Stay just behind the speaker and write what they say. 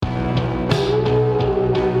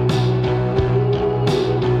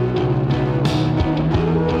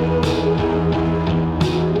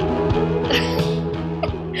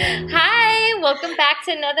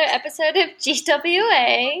to another episode of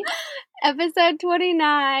GWA. Episode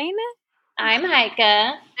 29. I'm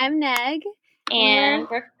Heike. I'm Neg. And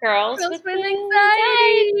we're Girls with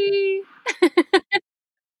Anxiety.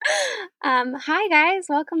 Hi, guys.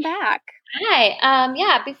 Welcome back.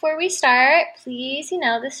 Hi. Before we start, please,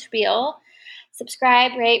 the spiel.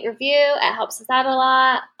 Subscribe, rate, review. It helps us out a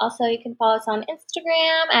lot. Also, you can follow us on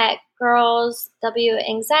Instagram at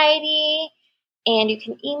girlswanxiety. And you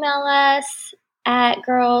can email us at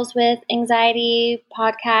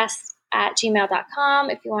girlswithanxietypodcast@gmail.com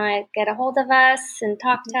if you want to get a hold of us and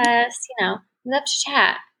talk to us. We love to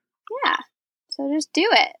chat. Yeah. So just do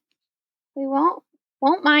it. We won't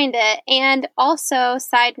mind it. And also,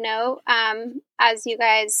 side note, as you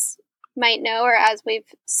guys might know, or as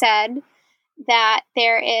we've said, that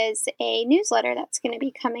there is a newsletter that's going to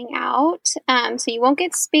be coming out. So you won't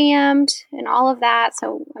get spammed and all of that.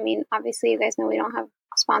 So, obviously you guys know we don't have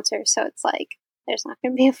sponsors, so it's like there's not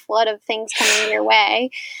going to be a flood of things coming your way.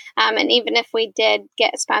 And even if we did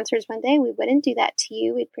get sponsors one day, we wouldn't do that to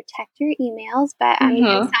you. We'd protect your emails, but you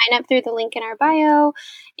can sign up through the link in our bio.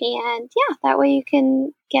 And yeah, that way you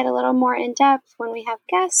can get a little more in depth. When we have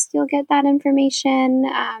guests, you'll get that information.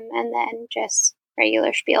 And then just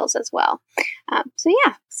regular spiels as well. So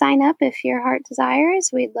yeah, sign up if your heart desires.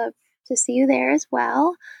 We'd love to see you there as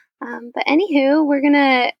well. But anywho, we're going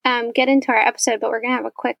to get into our episode, but we're going to have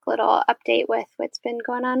a quick little update with what's been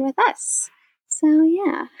going on with us. So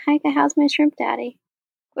yeah, Heike, how's my shrimp daddy?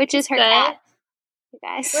 Which is her cat. You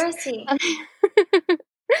guys. Where is he?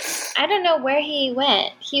 I don't know where he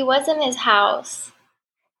went. He was in his house.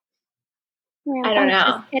 I don't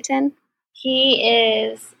know. Kitten. He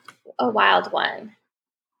is a wild one.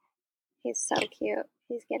 He's so cute.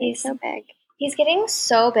 He's getting so big. He's getting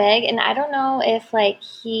so big, and I don't know if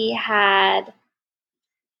he had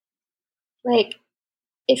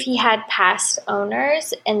past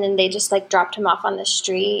owners and then they just dropped him off on the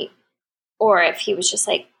street, or if he was just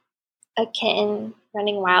a kitten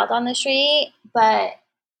running wild on the street. But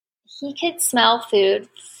he could smell food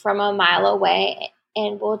from a mile away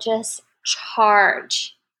and will just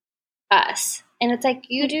charge us. And it's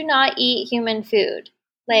you do not eat human food.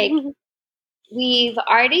 We've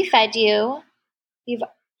already fed you. You've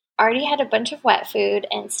already had a bunch of wet food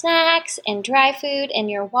and snacks and dry food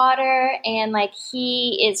and your water. And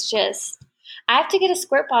he is just, I have to get a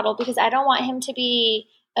squirt bottle because I don't want him to be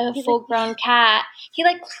a full-grown cat. He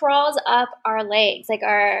crawls up our legs,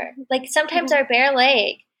 sometimes our bare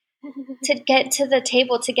leg to get to the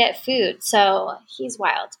table to get food. So he's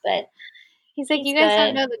wild, but he's you guys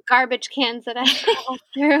don't know the garbage cans that I travel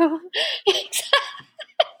through.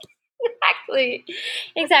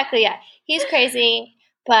 Exactly. Yeah. He's crazy,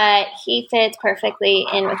 but he fits perfectly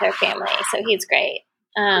in with our family. So he's great.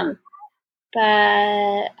 But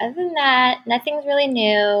other than that, nothing's really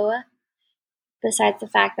new besides the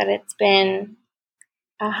fact that it's been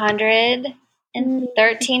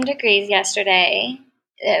 113 degrees yesterday.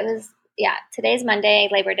 It was, today's Monday,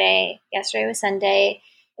 Labor Day. Yesterday was Sunday.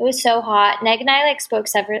 It was so hot. Neg and I spoke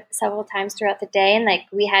several times throughout the day, and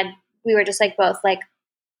we were just both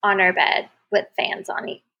on our bed with fans on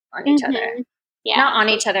each other. Yeah. Not on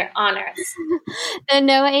each other, on us. The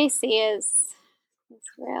no AC is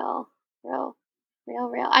real.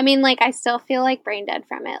 I still feel brain dead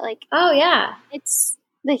from it. Oh, yeah. It's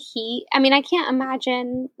the heat. I can't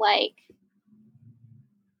imagine, the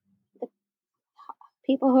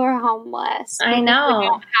people who are homeless. I know. Who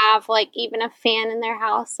don't have, even a fan in their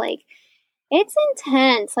house. It's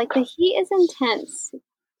intense. The heat is intense.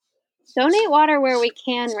 Donate water where we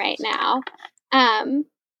can right now.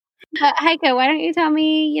 But Heike, why don't you tell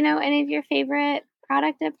me, any of your favorite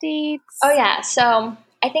product updates? Oh, yeah. So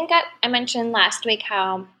I think I mentioned last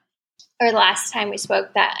time we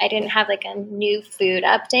spoke that I didn't have a new food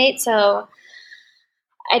update. So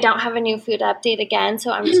I don't have a new food update again.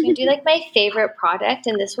 So I'm just going to do my favorite product.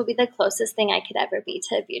 And this will be the closest thing I could ever be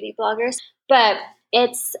to beauty bloggers. But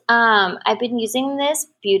it's, I've been using this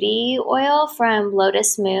beauty oil from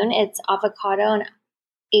Lotus Moon. It's avocado and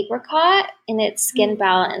apricot, and it's Skin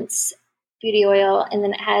Balance beauty oil. And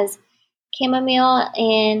then it has chamomile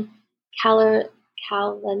and calendula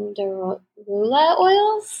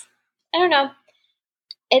oils. I don't know.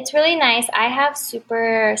 It's really nice. I have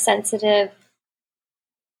super sensitive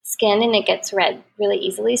skin and it gets red really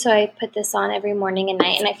easily. So I put this on every morning and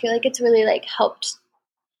night, and I feel it's really helped.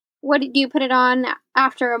 What do you put it on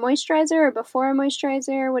after a moisturizer or before a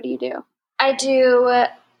moisturizer? What do you do?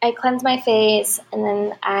 I cleanse my face and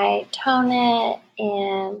then I tone it,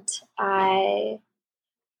 and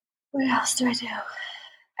what else do I do?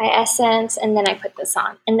 eye essence, and then I put this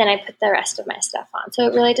on, and then I put the rest of my stuff on. So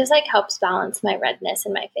it really just like helps balance my redness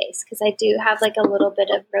in my face because I do have like a little bit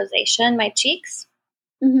of rosacea in my cheeks.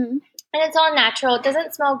 Mm-hmm. And it's all natural. It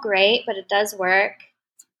doesn't smell great, but it does work.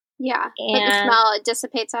 Yeah, And but the smell, it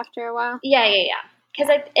dissipates after a while. Yeah.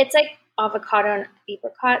 Because it's like avocado and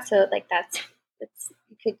apricot, so like you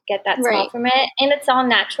could get that smell from it, and it's all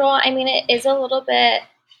natural. I mean, it is a little bit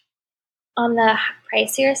on the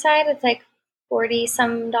pricier side. It's like $40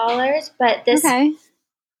 some, but this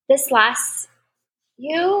lasts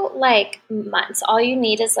you like months. All you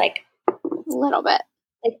need is like a little bit.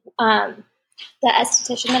 Like the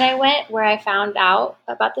esthetician that I went where I found out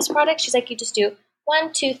about this product, she's like, you just do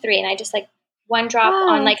 1, 2, 3, and I just like one drop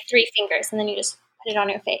on like 3 fingers, and then you just put it on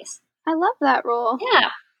your face. I love that rule. Yeah,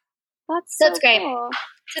 so it's great. Cool.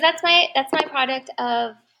 So that's my product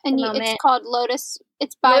of the moment. It's called Lotus.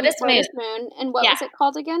 It's by Lotus Moon. And what was it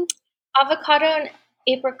called again? Avocado and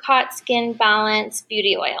apricot skin balance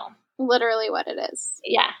beauty oil. Literally what it is.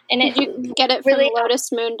 Yeah, and did you get it from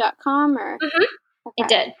lotusmoon.com or? Mm-hmm. Okay. I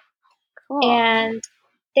did. Cool. And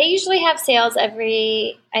they usually have sales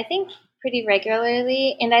pretty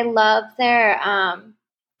regularly, and I love their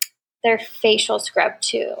facial scrub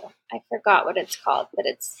too. I forgot what it's called, but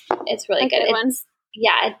it's really good. It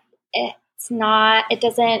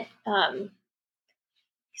doesn't,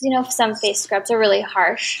 because some face scrubs are really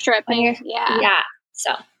harsh. Stripping. Yeah.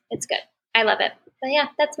 So it's good. I love it. But yeah,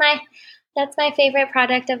 that's my favorite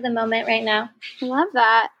product of the moment right now. I love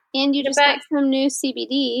that. And you just got some new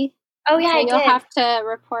CBD. Oh yeah, so I did. You'll have to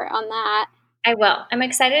report on that. I will. I'm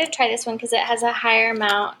excited to try this one because it has a higher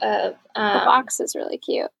amount of. The box is really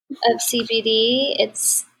cute. Of CBD,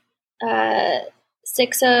 it's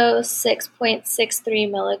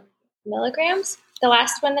 606.63 milligrams. The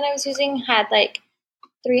last one that I was using had like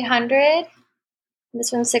 300.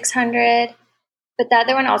 This one's 600, but the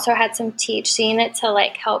other one also had some THC in it to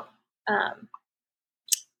like help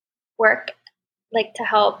work, like to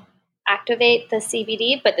help activate the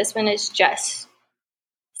CBD. But this one is just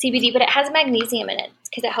CBD, but it has magnesium in it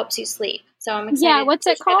because it helps you sleep. So I'm excited. Yeah, what's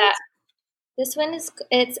it called? This one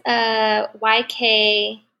it's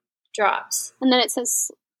YK drops, and then it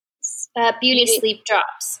says beauty sleep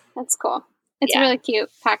drops. That's cool. It's really cute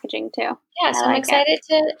packaging too. Yeah, so I'm excited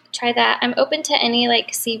to try that. I'm open to any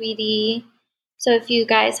like CBD. So if you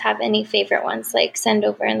guys have any favorite ones, like send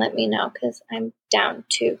over and let me know because I'm down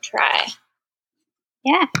to try.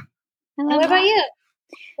 Yeah. And what about you?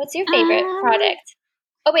 What's your favorite product?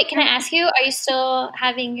 Oh wait, can I ask you? Are you still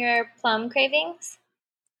having your plum cravings?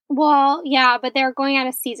 Well, yeah, but they're going out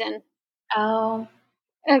of season. Oh.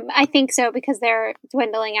 I think so because they're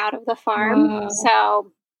dwindling out of the farm.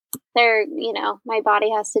 So they're, my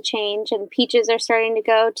body has to change and peaches are starting to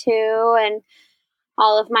go too. And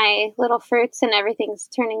all of my little fruits and everything's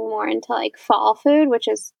turning more into like fall food, which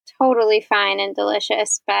is totally fine and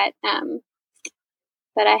delicious. But I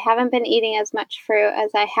haven't been eating as much fruit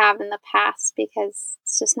as I have in the past because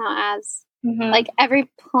it's just not as like every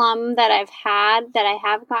plum that I've had that I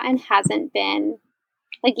have gotten hasn't been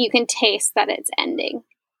like you can taste that it's ending.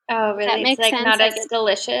 Oh, really? That makes sense. Not as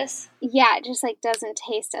delicious? Yeah, it just like doesn't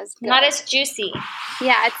taste as good. Not as juicy.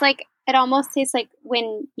 Yeah, it's like it almost tastes like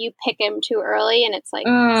when you pick them too early and it's like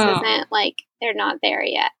this isn't like they're not there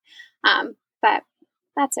yet. But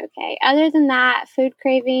that's okay. Other than that, food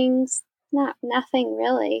cravings, nothing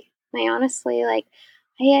really. I honestly I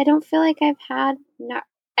don't feel like I've had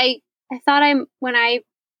I thought when I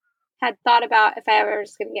had thought about if I ever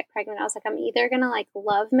was going to get pregnant, I was like, I'm either going to like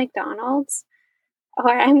love McDonald's or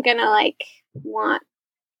I'm going to like want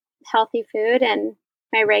healthy food and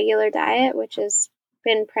my regular diet, which has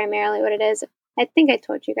been primarily what it is. I think I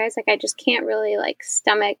told you guys, like, I just can't really like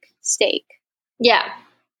stomach steak. Yeah.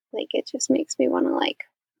 Like it just makes me want to like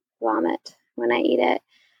vomit when I eat it.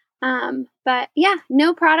 But yeah,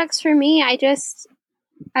 no products for me. I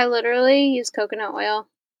literally use coconut oil.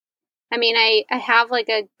 I mean, I have like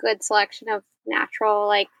a good selection of natural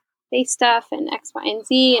like face stuff and X, Y, and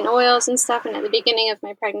Z and oils and stuff. And at the beginning of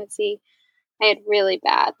my pregnancy, I had really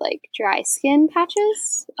bad like dry skin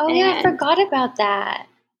patches. Oh yeah, I forgot about that.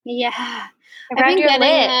 Yeah. Around your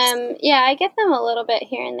lips. I get them a little bit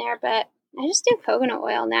here and there, but I just do coconut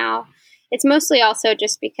oil now. It's mostly also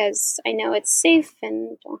just because I know it's safe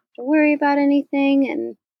and don't have to worry about anything.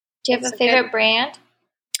 And do you have a favorite brand?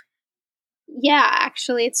 Yeah,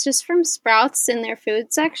 actually, it's just from Sprouts in their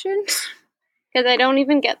food section. Because I don't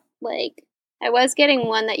even get, like, I was getting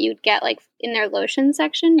one that you'd get, like, in their lotion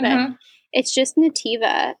section, but it's just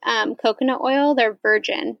Nativa coconut oil. They're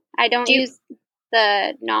virgin. I don't use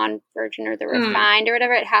the non-virgin or the refined or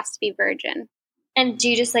whatever. It has to be virgin. And do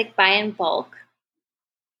you just, like, buy in bulk?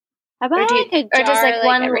 I buy like a jar just like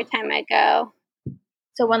one every time I go.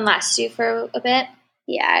 So one lasts you for a bit?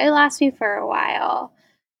 Yeah, it lasts me for a while.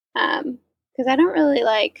 Because I don't really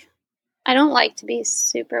I don't like to be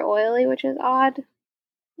super oily, which is odd.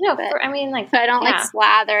 No, but, so I don't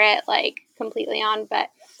slather it completely on, but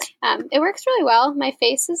it works really well. My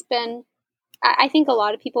face has been, I think a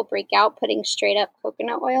lot of people break out putting straight up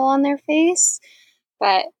coconut oil on their face,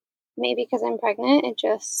 but maybe because I'm pregnant, it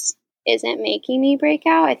just isn't making me break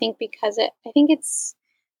out. I think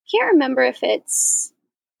can't remember if it's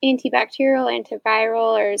antibacterial,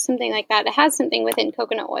 antiviral, or something like that. It has something within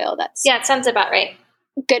coconut oil that's it sounds about right.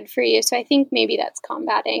 Good for you. So I think maybe that's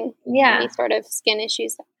combating any sort of skin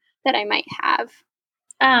issues that I might have.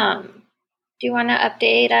 Do you want to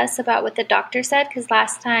update us about what the doctor said? Because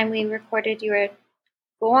last time we recorded, you were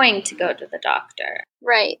going to go to the doctor.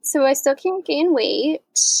 Right. So I still can't gain weight.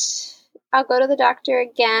 I'll go to the doctor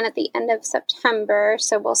again at the end of September.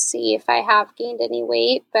 So we'll see if I have gained any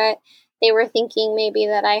weight. But they were thinking maybe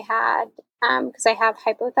that I had, because I have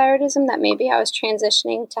hypothyroidism, that maybe I was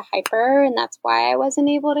transitioning to hyper, and that's why I wasn't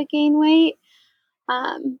able to gain weight.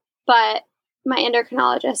 But my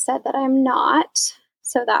endocrinologist said that I'm not.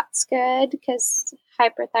 So that's good, because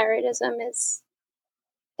hyperthyroidism it's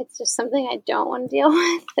just something I don't want to deal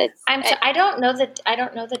with. I don't know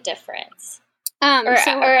the difference.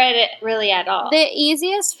 Really at all. The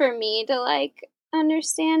easiest for me to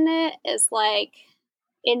understand it is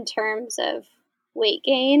in terms of weight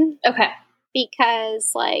gain. Okay.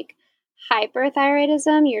 Because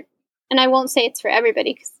hyperthyroidism, and I won't say it's for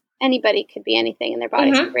everybody, because anybody could be anything and their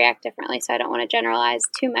bodies could react differently. So I don't want to generalize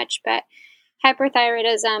too much, but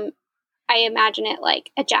hyperthyroidism, I imagine it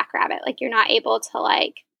like a jackrabbit. You're not able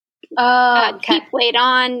to keep weight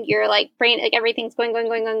on. Your brain, everything's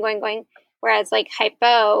going. Whereas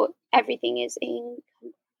hypo, everything is in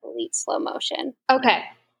complete slow motion. Okay.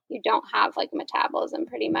 You don't have metabolism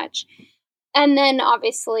pretty much. And then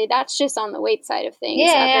obviously that's just on the weight side of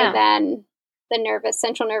things, other than the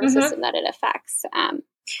central nervous system that it affects.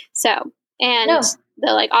 The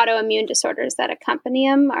autoimmune disorders that accompany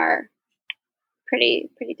them are pretty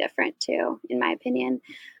different too, in my opinion.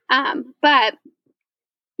 But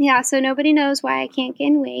yeah, so nobody knows why I can't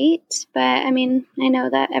gain weight, but I know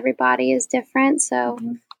that every body is different, so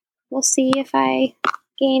we'll see if I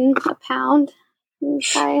gain a pound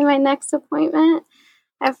by my next appointment.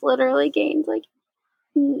 I've literally gained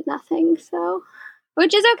nothing, so,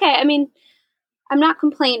 which is okay. I'm not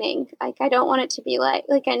complaining. I don't want it to be I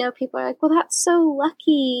know people are well, that's so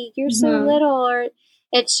lucky, you're so little, or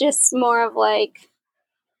it's just more of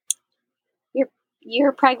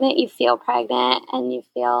you're pregnant, you feel pregnant, and you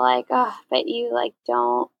feel but you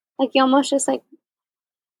don't, you almost just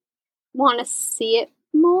want to see it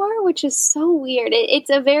more, which is so weird.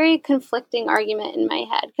 It's a very conflicting argument in my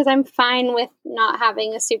head, because I'm fine with not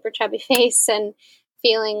having a super chubby face and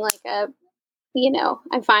feeling I'm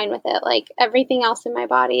fine with it. Everything else in my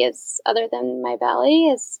body is, other than my belly,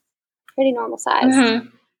 is pretty normal size.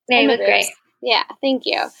 Yeah, you look great. Yeah, thank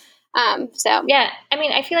you. Yeah,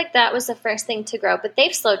 I feel like that was the first thing to grow, but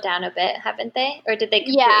they've slowed down a bit, haven't they? Or did they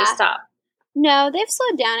completely stop? No, they've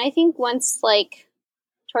slowed down. I think once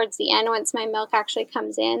towards the end, once my milk actually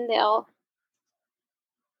comes in, they'll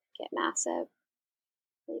get massively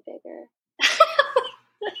bigger.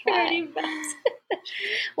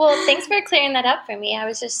 Well, thanks for clearing that up for me. I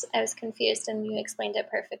was confused, and you explained it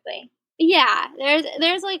perfectly. Yeah,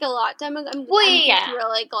 there's a lot. I'm just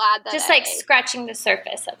really glad that just scratching the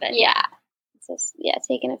surface of it. Yeah, it's just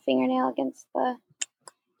taking a fingernail against the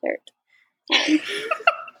dirt.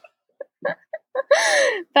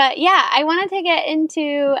 But yeah, I wanted to get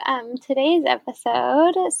into today's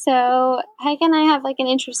episode. So Heike and I have an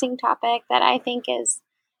interesting topic that I think is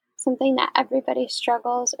something that everybody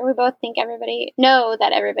struggles, or we both know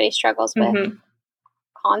that everybody struggles with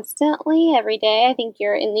constantly, every day. I think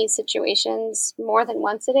you're in these situations more than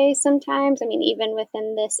once a day sometimes. Even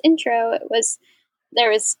within this intro,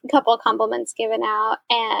 there was a couple of compliments given out,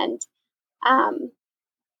 and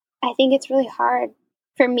I think it's really hard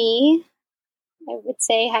for me. I would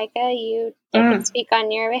say, Heike, I can speak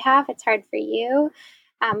on your behalf. It's hard for you.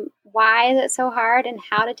 Why is it so hard, and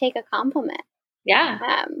how to take a compliment?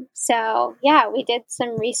 Yeah. We did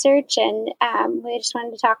some research, and we just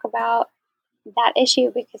wanted to talk about that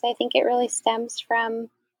issue, because I think it really stems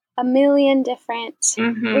from a million different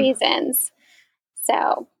reasons.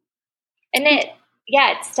 And it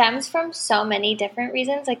stems from so many different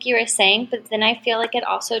reasons, like you were saying, but then I feel like it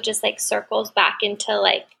also just circles back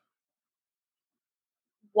into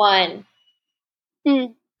one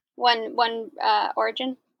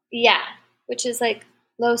origin. Yeah, which is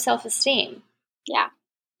low self-esteem. Yeah.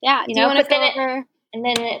 Yeah. You Do know, you want but to go then over? and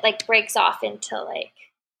then it like breaks off into like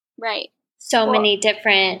Right. so many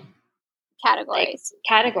different categories.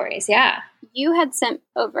 Categories, yeah. You had sent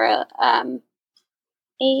over a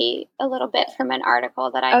little bit from an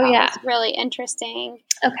article that I thought was really interesting.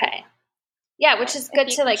 Okay. Yeah, which is good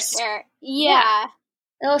to like share. Yeah.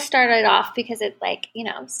 It'll start it off because it's like, you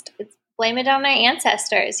know, it's blame it on our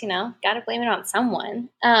ancestors, you know, got to blame it on someone.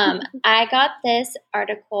 I got this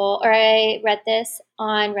article, or I read this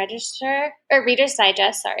on Reader's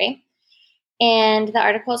Digest, sorry. And the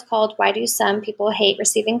article is called "Why Do Some People Hate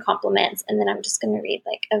Receiving Compliments?" And then I'm just going to read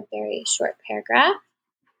like a very short paragraph.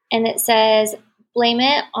 And it says, blame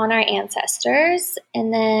it on our ancestors.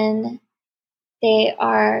 And then they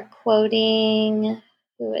are quoting,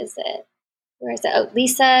 who is it? Where is it? Oh,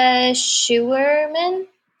 Lisa Schuerman.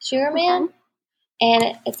 Okay.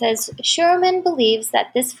 And it says, Schuerman believes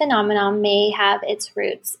that this phenomenon may have its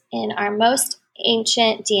roots in our most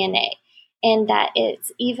ancient DNA, and that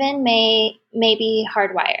it's even may be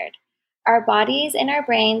hardwired. Our bodies and our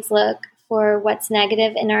brains look for what's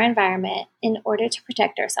negative in our environment in order to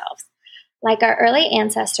protect ourselves. Like our early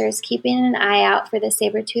ancestors, keeping an eye out for the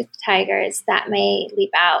saber-toothed tigers that may leap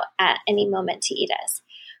out at any moment to eat us.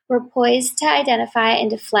 We're poised to identify and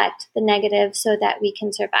deflect the negative so that we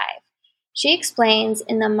can survive. She explains,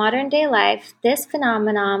 in the modern day life, this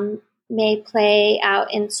phenomenon may play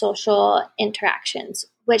out in social interactions,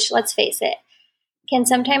 which, let's face it, can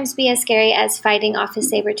sometimes be as scary as fighting off a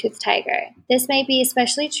saber-toothed tiger. This may be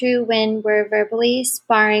especially true when we're verbally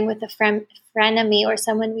sparring with a frenemy or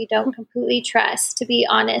someone we don't completely trust to be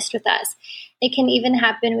honest with us. It can even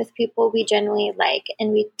happen with people we genuinely like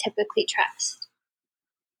and we typically trust.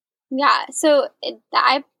 Yeah, so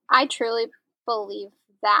I truly believe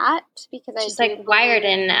that because it's like wired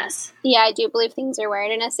in us. Yeah, I do believe things are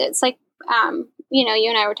wired in us. It's like, you know, you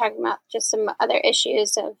and I were talking about just some other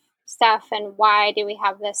issues of stuff and why do we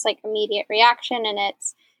have this like immediate reaction, and it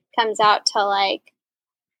comes out to like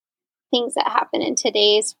things that happen in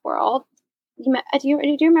today's world. Do you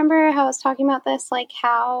remember how I was talking about this? Like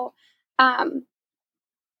how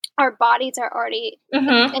our bodies are already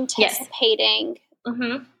anticipating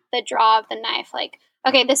the draw of the knife. Like,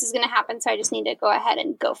 okay, this is going to happen, so I just need to go ahead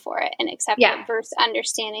and go for it and accept it, versus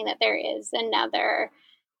understanding that there is another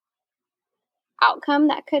outcome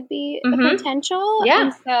that could be a potential. Yeah.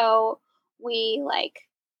 And so we like,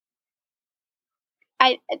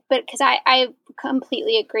 because I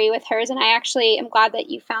completely agree with hers, and I actually am glad that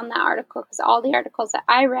you found that article, because all the articles that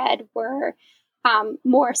I read were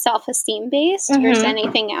more self-esteem based versus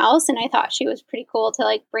anything else, and I thought she was pretty cool to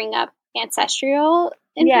like bring up ancestral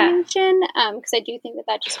information, because I do think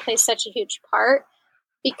that just plays such a huge part,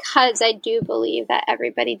 because I do believe that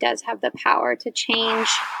everybody does have the power to change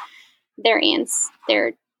their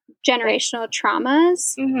generational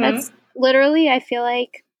traumas. That's literally, I feel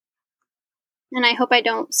like, and I hope I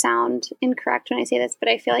don't sound incorrect when I say this, but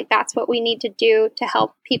I feel like that's what we need to do to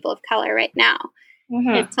help people of color right now.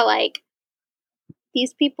 Is to like,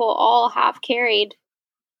 these people all have carried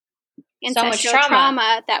ancestral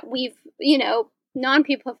trauma that we've, you know,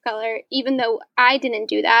 non-people of color, even though I didn't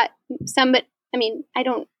do that.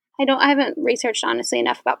 I haven't researched honestly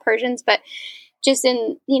enough about Persians, but just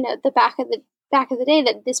in, you know, the back of the day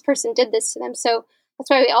that this person did this to them. So that's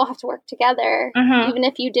why we all have to work together. Even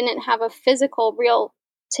if you didn't have a physical, real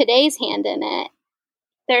today's hand in it,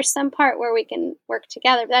 there's some part where we can work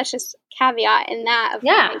together. But that's just caveat in that.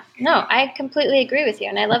 No, I completely agree with you.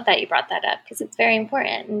 And I love that you brought that up, because it's very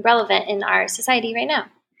important and relevant in our society right now.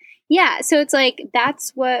 Yeah. So it's like,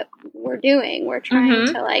 that's what we're doing. We're trying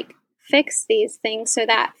to like fix these things so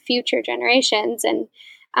that future generations, and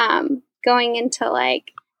going into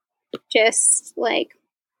like just like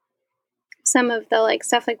some of the like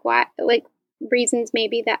stuff, like why, like reasons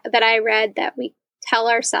maybe that I read that we tell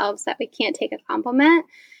ourselves that we can't take a compliment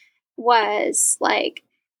was like,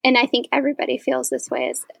 and I think everybody feels this way,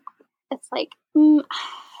 is it's like, I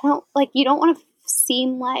don't, like, you don't want to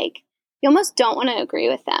seem like, you almost don't want to agree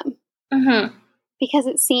with them because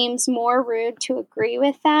it seems more rude to agree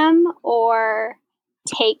with them or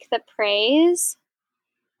take the praise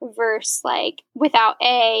versus like without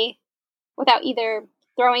either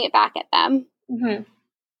throwing it back at them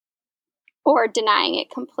or denying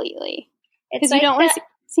it completely, because like you don't want to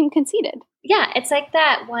seem conceited. Yeah, it's like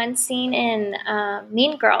that one scene in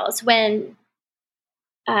Mean Girls when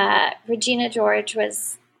Regina George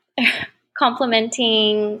was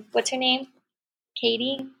complimenting, what's her name?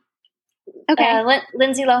 Katie? Okay.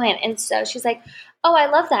 Lindsay Lohan. And so she's like, oh, I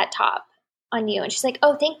love that top on you. And she's like,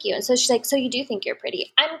 oh, thank you. And so she's like, so you do think you're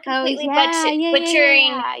pretty. I'm completely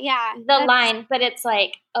butchering the line, but it's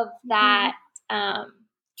like of that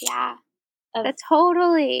Yeah. of That's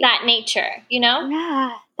totally that nature, you know?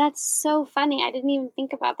 Yeah, that's so funny. I didn't even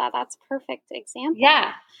think about that. That's a perfect example.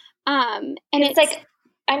 Yeah. And it's like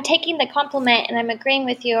I'm taking the compliment and I'm agreeing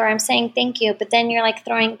with you or I'm saying thank you, but then you're like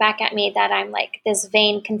throwing back at me that I'm like this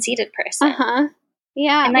vain, conceited person.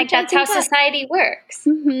 Yeah. And like that's how society works.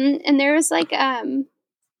 And there was like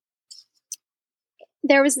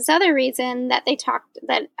there was this other reason that they talked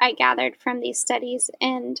that I gathered from these studies,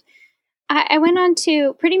 and I went on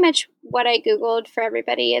to pretty much what I Googled for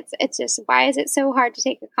everybody. It's just, why is it so hard to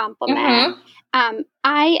take a compliment?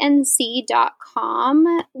 INC.com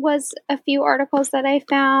was a few articles that I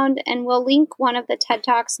found, and we'll link one of the TED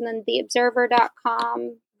Talks, and then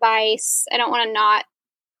theobserver.com, Vice. I don't want to not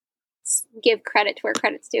give credit to where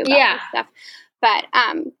credit's due about this stuff. But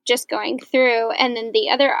just going through, and then the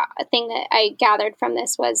other thing that I gathered from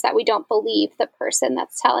this was that we don't believe the person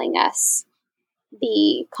that's telling us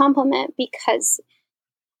the compliment because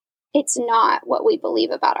it's not what we believe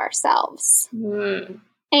about ourselves.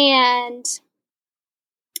 And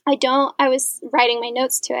I was writing my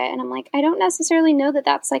notes to it, and I'm like, I don't necessarily know that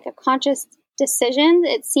that's like a conscious decision.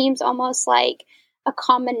 It seems almost like a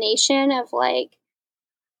combination of like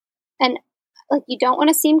you don't want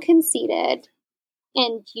to seem conceited,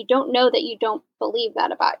 and you don't know that you don't believe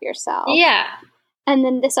that about yourself. Yeah. And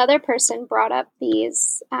then this other person brought up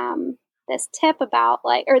these, this tip about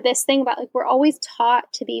like, or this thing about like, we're always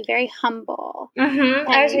taught to be very humble.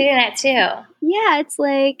 I was reading that too. Yeah. It's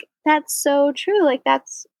like, that's so true. Like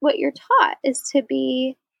that's what you're taught, is to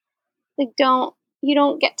be like, you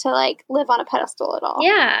don't get to like live on a pedestal at all.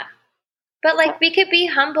 Yeah. But like we could be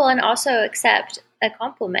humble and also accept a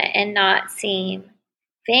compliment and not seem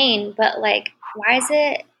vain, but like, why is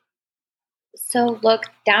it so looked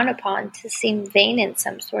down upon to seem vain in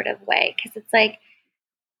some sort of way? Because it's like,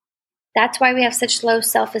 that's why we have such low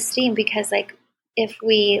self-esteem, because like if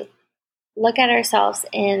we look at ourselves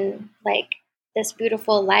in like this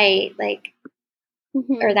beautiful light, like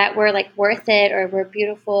or that we're like worth it or we're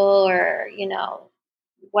beautiful or you know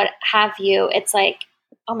what have you, it's like,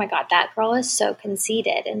 oh my god, that girl is so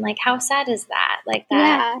conceited. And like, how sad is that? Like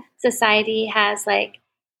that society has like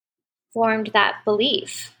formed that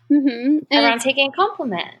belief around taking a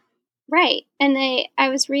compliment. Right. And I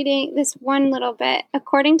was reading this one little bit.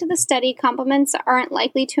 According to the study, compliments aren't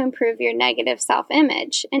likely to improve your negative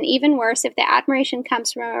self-image. And even worse, if the admiration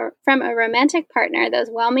comes from a romantic partner, those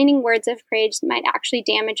well-meaning words of praise might actually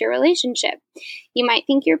damage your relationship. You might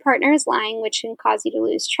think your partner is lying, which can cause you to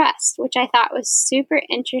lose trust, which I thought was super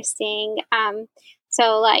interesting.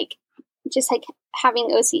 So like, just like having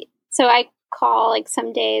OCD. So I call like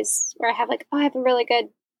some days where I have like, oh, I have a really good,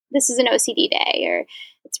 this is an OCD day, or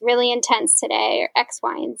it's really intense today, or X,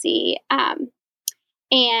 Y, and Z.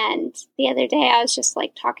 And the other day I was just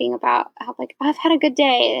like talking about how like, oh, I've had a good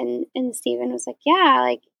day. And Steven was like, yeah,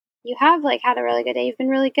 like you have like had a really good day. You've been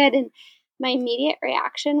really good. And my immediate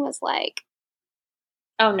reaction was like,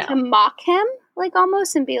 oh no, to mock him, like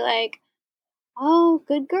almost, and be like, oh,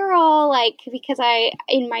 good girl. Like, because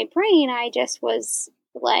in my brain, I just was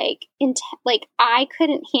like, like I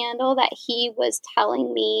couldn't handle that he was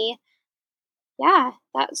telling me, yeah,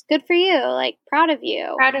 that was good for you. Like, proud of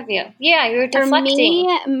you. Proud of you. Yeah, you were deflecting.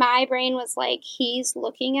 For me, my brain was like, he's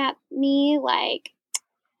looking at me like,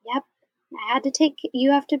 yep, I have to take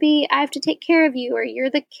care of you, or you're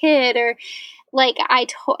the kid, or like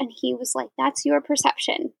and he was like, that's your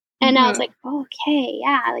perception. And I was like, okay,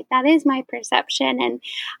 yeah, like that is my perception. And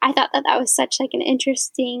I thought that was such like an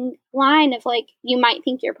interesting line of like, you might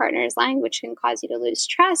think your partner is lying, which can cause you to lose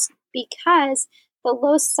trust, because the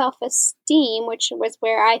low self-esteem, which was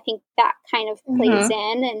where I think that kind of plays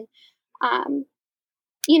in. And,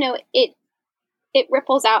 you know, it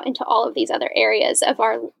ripples out into all of these other areas of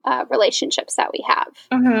our relationships that we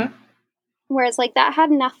have. Whereas like that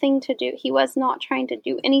had nothing to do, he was not trying to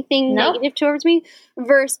do anything negative towards me,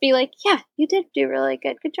 versus be like, yeah, you did do really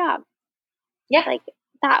good. Good job. Yeah. Like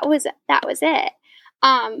that was it.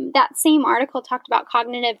 That same article talked about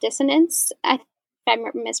cognitive dissonance. If I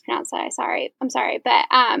mispronounced that, I'm sorry. But,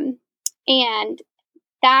 and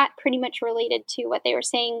that pretty much related to what they were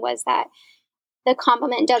saying was that the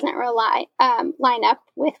compliment doesn't line up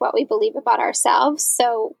with what we believe about ourselves.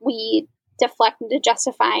 So we deflect into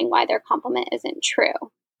justifying why their compliment isn't true.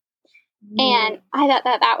 And I thought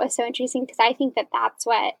that was so interesting, because I think that that's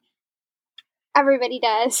what everybody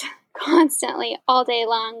does constantly all day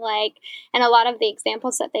long. Like, and a lot of the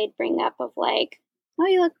examples that they'd bring up of like, oh,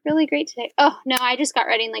 you look really great today. Oh no, I just got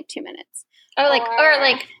ready in like 2 minutes. Or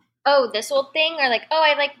like, oh, this old thing, or like, oh,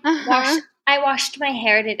 I washed my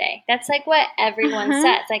hair today. That's like what everyone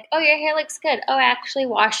says. Like, oh, your hair looks good. Oh, I actually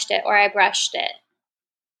washed it, or I brushed it.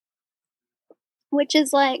 which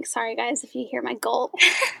is like, sorry guys if you hear my gulp.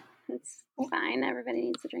 It's fine. Everybody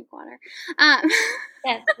needs to drink water.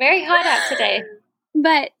 Yeah, very hot out today.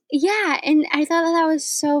 But yeah, and I thought that was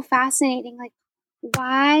so fascinating. Like,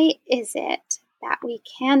 why is it that we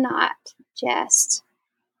cannot just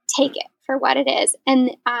take it for what it is?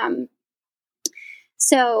 And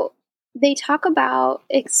so they talk about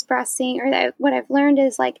expressing, or what I've learned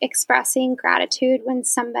is like expressing gratitude when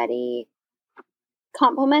somebody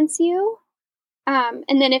compliments you.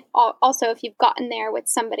 And then if you've gotten there with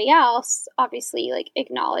somebody else, obviously like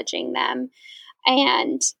acknowledging them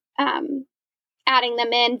and adding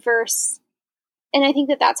them in and I think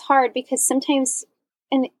that that's hard because sometimes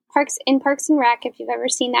in Parks and Rec, if you've ever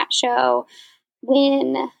seen that show,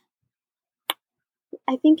 when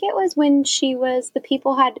I think it was when the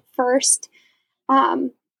people had first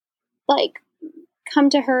like come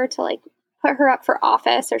to her to like put her up for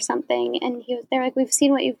office or something, and they're like, we've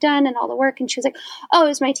seen what you've done and all the work, and she was like, oh, it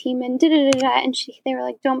was my team, and da-da-da-da, and they were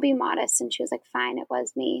like, don't be modest, and she was like, fine, it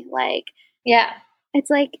was me. Like, yeah, it's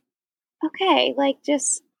like, okay, like,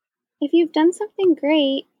 just if you've done something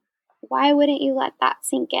great, why wouldn't you let that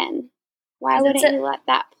sink in? Why wouldn't you let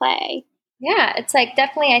that play? Yeah, it's like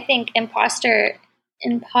definitely, I think imposter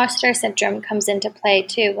syndrome comes into play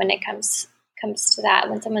too when it comes to that.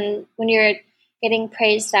 When you're getting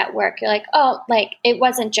praised at work, you're like, oh, like it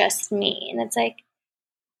wasn't just me, and it's like,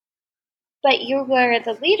 but you were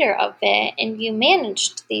the leader of it, and you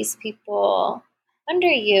managed these people under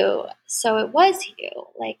you, so it was you.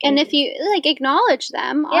 Like, and if you like acknowledge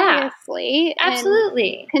them, obviously,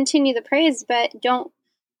 absolutely, and continue the praise, but don't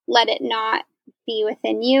let it not be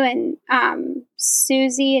within you. And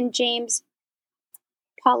Susie and James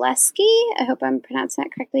Poleski, I hope I'm pronouncing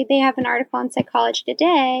that correctly, they have an article on Psychology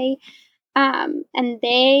Today, and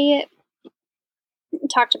they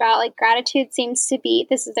talked about like gratitude seems to be,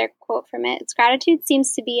 this is their quote from it, it's gratitude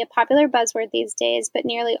seems to be a popular buzzword these days, but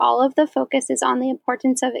nearly all of the focus is on the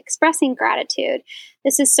importance of expressing gratitude.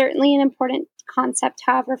 This is certainly an important concept.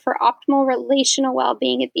 However, for optimal relational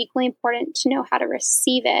well-being, it's equally important to know how to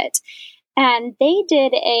receive it. And they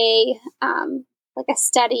did a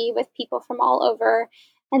study with people from all over,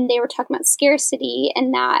 and they were talking about scarcity,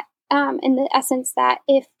 and that in the essence that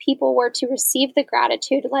if people were to receive the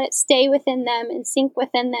gratitude, let it stay within them and sink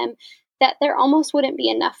within them, that there almost wouldn't be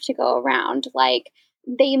enough to go around. Like,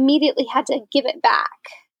 they immediately had to give it back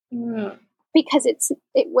because it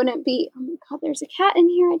wouldn't be, oh my God, there's a cat in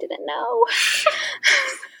here, I didn't know.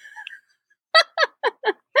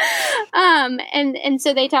 And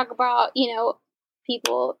so they talk about,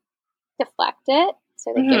 people deflect it,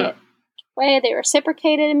 so they give it away, they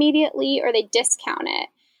reciprocate it immediately, or they discount it.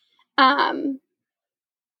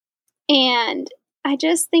 And I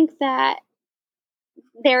just think that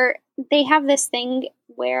they have this thing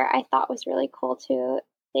where I thought was really cool too.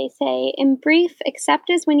 They say, in brief, accept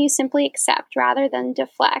is when you simply accept rather than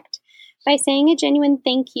deflect. By saying a genuine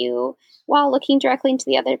thank you while looking directly into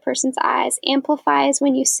the other person's eyes, amplifies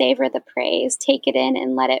when you savor the praise, take it in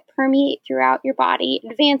and let it permeate throughout your body,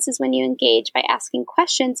 advances when you engage by asking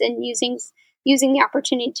questions and using the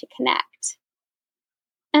opportunity to connect.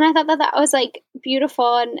 And I thought that was like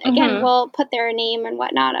beautiful. And again, we'll put their name and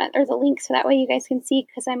whatnot or the link so that way you guys can see.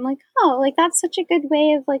 Because I'm like, oh, like that's such a good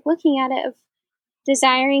way of like looking at it, of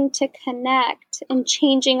desiring to connect and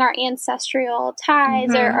changing our ancestral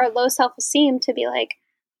ties or our low self-esteem to be like,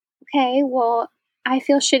 okay, well, I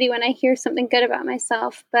feel shitty when I hear something good about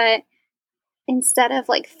myself, but instead of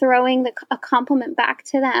like throwing a compliment back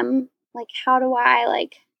to them, like how do I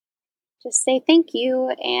like just say thank you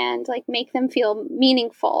and like make them feel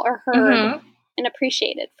meaningful or heard and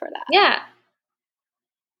appreciated for that. Yeah.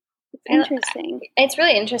 It's interesting. It's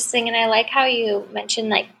really interesting. And I like how you mentioned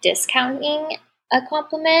like discounting a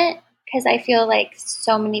compliment, because I feel like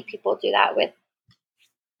so many people do that with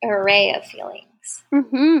an array of feelings.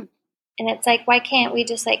 And it's like, why can't we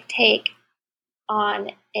just like take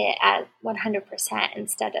on it at 100%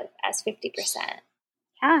 instead of as 50%?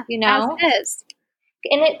 Yeah. As it is.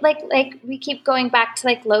 And it like we keep going back to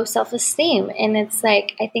like low self-esteem, and it's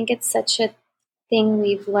like I think it's such a thing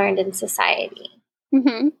we've learned in society.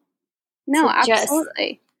 No,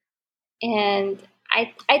 absolutely. And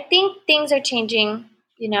I think things are changing.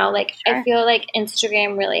 Like sure. I feel like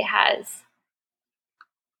Instagram really has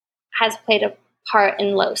played a part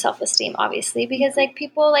in low self-esteem, obviously, because like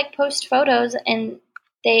people like post photos and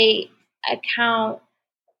they account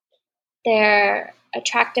their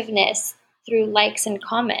attractiveness through likes and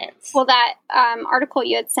comments. Well, that article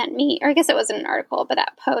you had sent me, or I guess it wasn't an article, but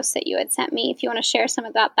that post that you had sent me, if you want to share some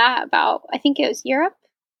about that, about, I think it was Europe,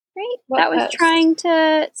 right? What that was post? Trying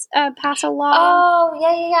to pass a law.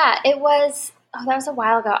 Oh, yeah. It was that was a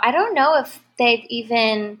while ago. I don't know if they've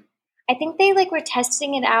even, I think they like were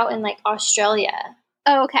testing it out in like Australia.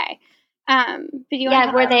 Oh, okay.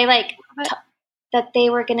 But where they like that they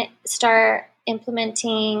were going to start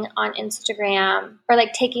implementing on Instagram or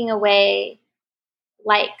like taking away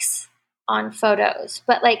likes on photos.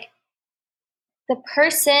 But like the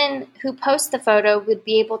person who posts the photo would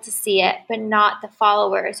be able to see it, but not the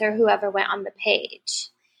followers or whoever went on the page.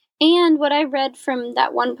 And what I read from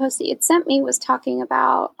that one post that you'd sent me was talking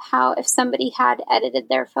about how if somebody had edited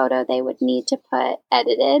their photo, they would need to put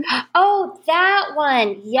edited. Oh, that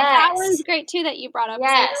one. Yes. That one's great too that you brought up.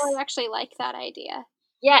 Yes. I really actually like that idea.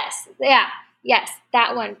 Yes. Yeah. Yes.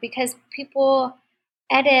 That one. Because people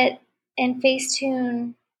edit and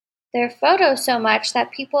Facetune their photos so much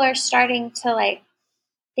that people are starting to like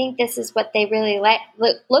think this is what they really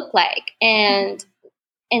look like. And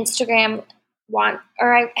Instagram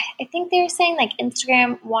I think they were saying like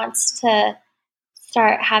Instagram wants to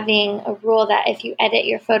start having a rule that if you edit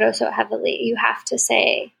your photo so heavily, you have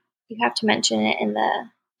to mention it in the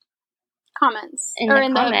comments in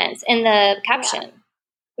the caption,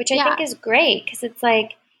 which I think is great because it's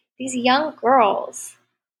like these young girls.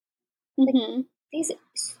 Mm-hmm.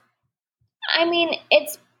 I mean,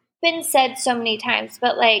 it's been said so many times,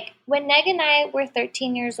 but like when Neg and I were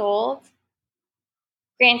 13 years old,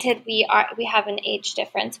 granted we have an age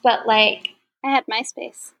difference, but like I had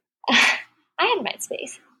MySpace. I had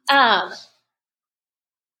MySpace.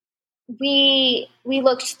 We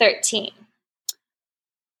looked 13.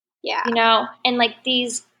 Yeah. You know, and like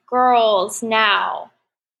these girls now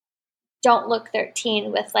don't look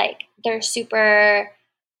 13 with like their super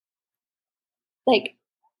like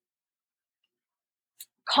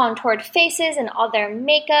contoured faces and all their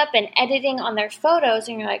makeup and editing on their photos,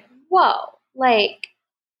 and you're like, whoa, like,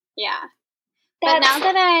 yeah. But now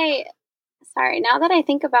that I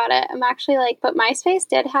think about it, I'm actually like, but MySpace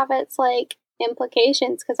did have its like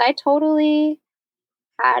implications because I totally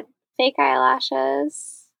had fake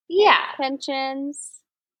eyelashes, extensions.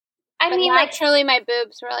 I mean, naturally, my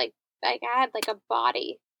boobs were like I had like a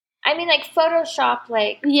body. I mean, like Photoshop,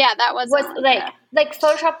 like that was like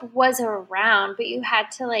Photoshop was around, but you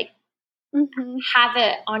had to like have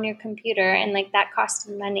it on your computer, and like that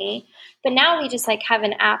costed money. But now we just like have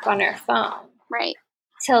an app on our phone, right,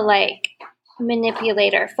 to like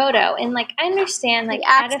manipulate our photo. And like I understand like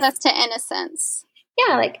access to innocence.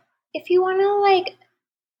 Yeah, like if you want to like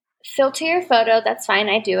filter your photo, that's fine.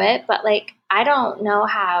 I do it, but like I don't know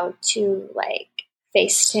how to like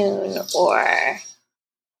Facetune or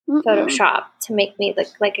Photoshop to make me look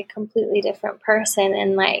like a completely different person.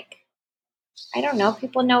 And like, I don't know,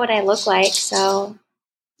 people know what I look like. So,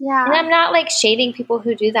 yeah. And I'm not like shading people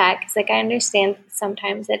who do that because like I understand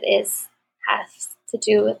sometimes it has to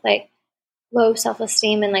do with like low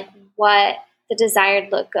self-esteem and like what the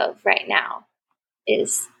desired look of right now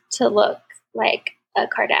is to look like a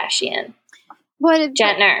Kardashian.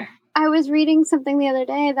 Jenner. I was reading something the other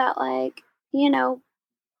day that like, you know,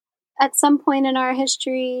 at some point in our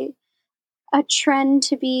history, a trend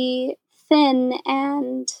to be thin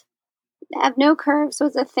and have no curves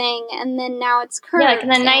was a thing, and then now it's curves. Yeah, like in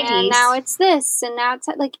the 90s. And now it's this, and now it's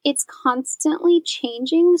like it's constantly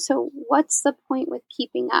changing. So what's the point with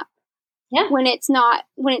keeping up? Yeah. When it's not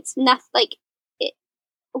like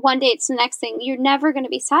one day it's the next thing. You're never going to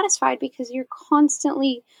be satisfied because you're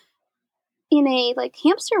constantly in a like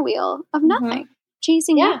hamster wheel of nothing,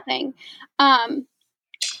 chasing nothing.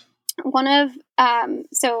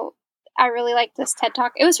 So I really liked this TED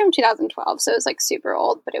Talk. It was from 2012, so it was like super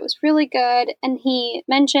old, but it was really good. And he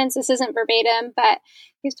mentions, this isn't verbatim, but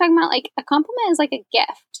he was talking about like a compliment is like a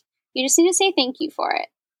gift. You just need to say thank you for it.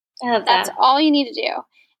 I love That's all you need to do.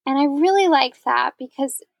 And I really like that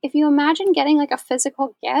because if you imagine getting like a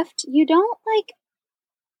physical gift, you don't like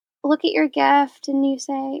look at your gift and you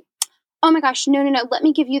say, oh my gosh, no, let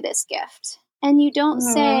me give you this gift. And you don't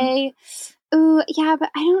say, ooh, yeah,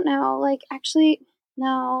 but I don't know. Like, actually,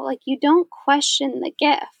 no, like you don't question the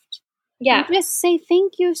gift. Yeah. You just say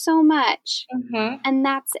thank you so much. And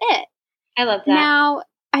that's it. I love that. Now,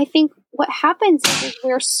 I think what happens is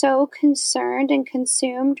we're so concerned and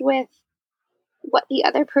consumed with what the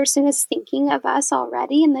other person is thinking of us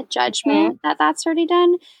already and the judgment that that's already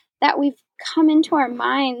done, that we've come into our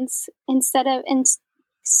minds instead of, and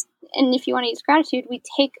if you want to use gratitude, we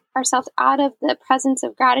take ourselves out of the presence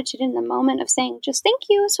of gratitude in the moment of saying, just thank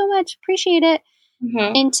you so much, appreciate it,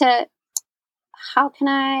 into how can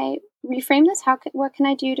I reframe this? What can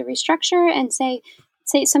I do to restructure and say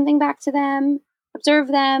something back to them, observe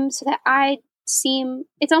them so that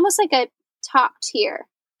it's almost like a top tier.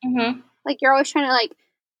 Like you're always trying to like,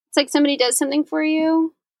 it's like somebody does something for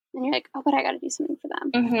you And you're like, oh, but I got to do something for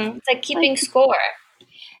them. Mm-hmm. It's like keeping score.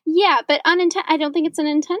 Yeah, but I don't think it's an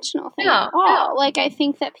intentional thing at all. No. Like, I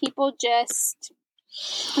think that people just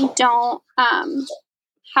don't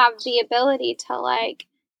have the ability to, like,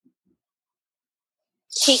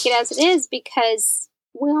 take it as it is, because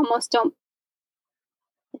we almost don't.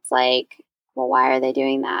 It's like, well, why are they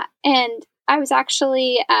doing that? And I was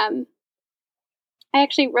actually, I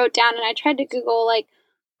actually wrote down, and I tried to Google, like,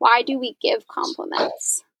 why do we give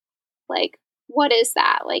compliments? Like, what is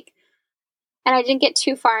that? Like, and I didn't get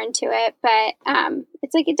too far into it, but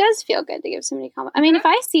it's like, it does feel good to give somebody a compliment. I mean, if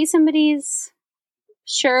I see somebody's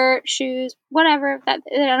shirt, shoes, whatever that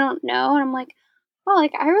I don't know, and I'm like, oh,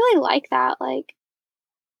 like, I really like that. Like,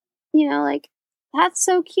 you know, like, that's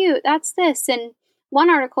so cute. That's this. And one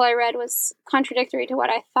article I read was contradictory to what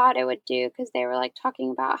I thought it would do, because they were like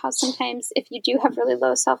talking about how sometimes if you do have really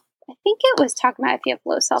low I think it was talking about if you have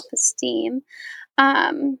low self-esteem,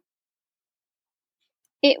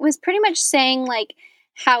 it was pretty much saying like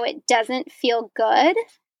how it doesn't feel good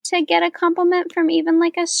to get a compliment from even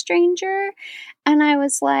like a stranger. And I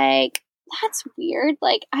was like, that's weird.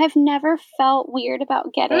 Like, I've never felt weird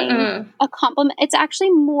about getting a compliment. It's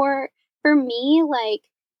actually more for me, like,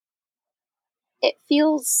 it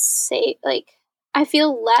feels safe. Like, I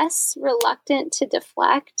feel less reluctant to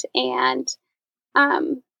deflect and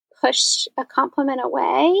push a compliment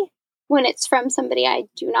away when it's from somebody I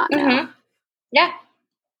do not know. Mm-hmm. Yeah.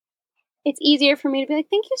 It's easier for me to be like,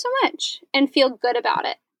 thank you so much, and feel good about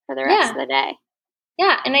it for the rest of the day.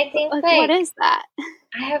 Yeah, and I think like what is that?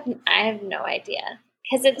 I have no idea,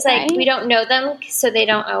 because it's like we don't know them, so they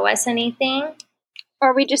don't owe us anything,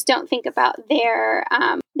 or we just don't think about their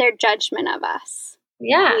judgment of us.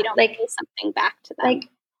 Yeah, we don't like say something back to them. Like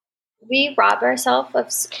we rob ourselves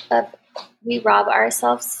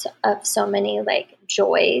of so many like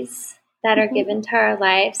joys that are given to our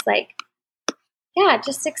lives. Like, yeah,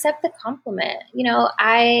 just accept the compliment. You know,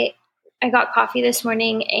 I got coffee this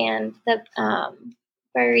morning, and the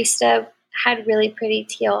barista had really pretty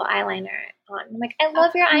teal eyeliner on. I'm like, I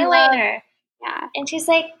love your eyeliner. Yeah. And she's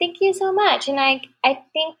like, thank you so much. And I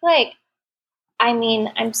think like, I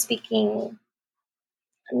mean, I'm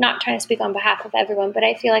not trying to speak on behalf of everyone, but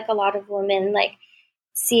I feel like a lot of women like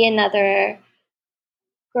see another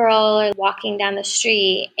girl or walking down the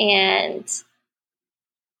street, and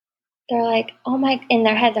they're like, oh my, in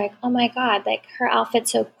their head, they're like, oh my God, like her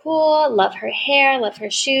outfit's so cool. Love her hair, love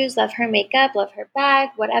her shoes, love her makeup, love her bag,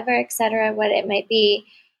 whatever, etc., what it might be.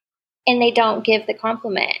 And they don't give the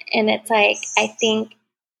compliment. And it's like, I think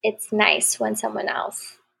it's nice when someone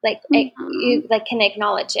else like you like can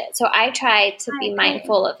acknowledge it. So I try to be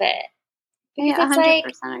mindful of it. Because yeah,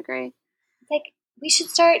 100% agree. Like, we should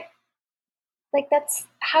start, like, that's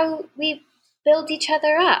how we build each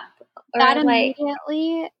other up. Or that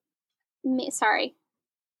immediately, sorry.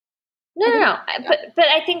 No. But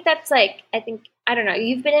I think that's like, I don't know.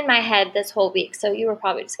 You've been in my head this whole week, so you were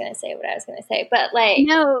probably just going to say what I was going to say. But like,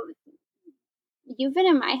 no, you've been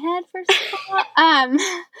in my head first of all.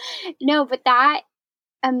 No, but that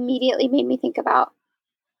immediately made me think about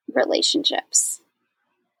relationships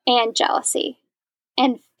and jealousy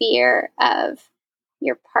and fear of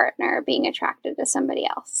your partner being attracted to somebody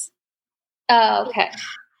else. Oh, okay.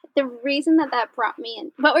 The reason that brought me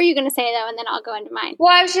in. What were you going to say though? And then I'll go into mine.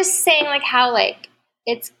 Well, I was just saying like how like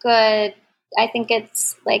it's good. I think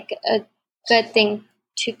it's like a good thing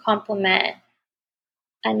to compliment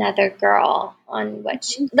another girl on what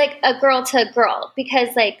she, like a girl to a girl,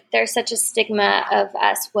 because like there's such a stigma of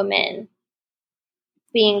us women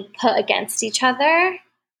being put against each other.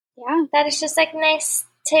 Yeah. That it's just like nice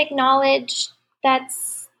to acknowledge that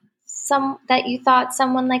you thought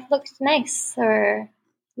someone like looked nice, or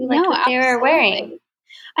you liked what they were wearing.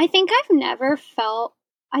 I think I've never felt,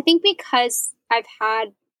 I think because I've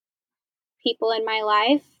had people in my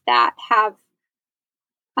life that have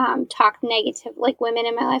talked negative, like women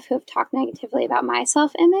in my life who have talked negatively about my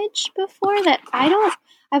self-image before, that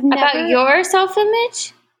I've never. About your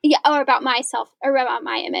self-image? Yeah, or about myself, or about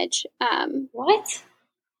my image. What?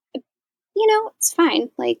 You know, it's fine.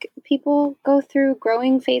 Like, people go through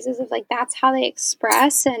growing phases of like, that's how they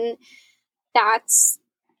express, and that's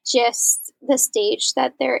just the stage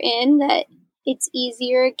that they're in, that it's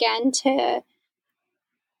easier again to,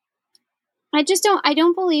 I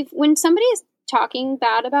don't believe when somebody is talking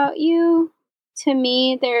bad about you, to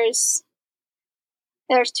me, there's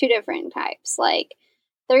two different types. Like,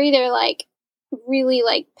 they're either like really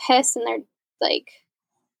like pissed and they're like,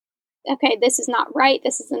 okay, this is not right,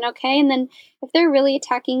 this isn't okay. And then if they're really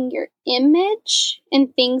attacking your image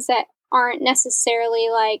and things that aren't necessarily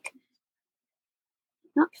like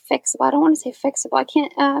not fixable. I don't want to say fixable. I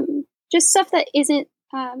can't, just stuff that isn't,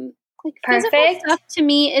 like Perfect. physical stuff to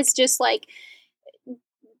me is just like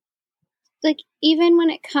even when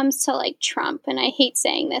it comes to like Trump, and I hate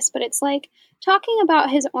saying this, but it's like talking about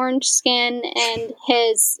his orange skin and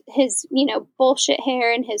his, bullshit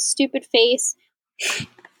hair and his stupid face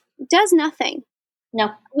does nothing.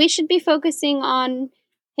 No. We should be focusing on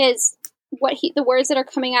the words that are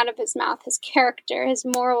coming out of his mouth, his character, his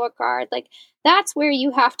moral regard. Like that's where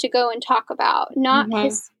you have to go and talk about, not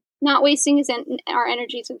not wasting our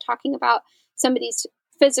energies and talking about somebody's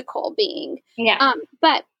physical being. Yeah.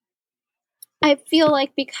 But I feel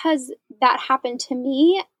like because that happened to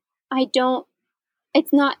me,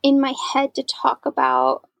 it's not in my head to talk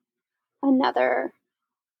about another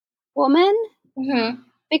woman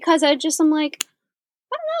because I'm like,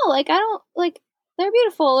 I don't know, like, I don't, like, they're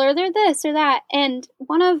beautiful or they're this or that. And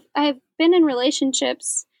I've been in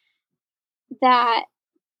relationships that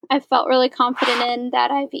I've felt really confident in,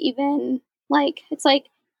 that I've even, like, it's like,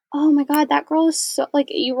 oh my God, that girl is so, like,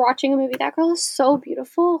 you're watching a movie, that girl is so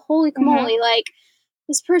beautiful. Holy moly, like,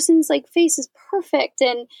 this person's, like, face is perfect.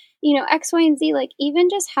 And, X, Y, and Z, like, even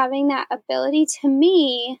just having that ability, to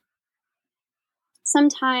me,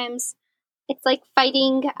 sometimes it's like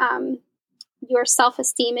fighting, your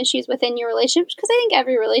self-esteem issues within your relationships, because I think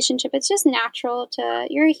every relationship, it's just natural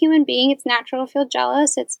you're a human being, it's natural to feel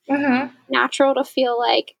jealous, it's natural to feel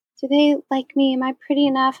like, do they like me, am I pretty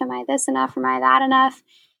enough, am I this enough, am I that enough?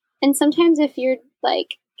 And sometimes if you're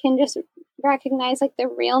like, can just recognize like the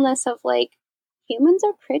realness of like, humans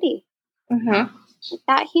are pretty. Like,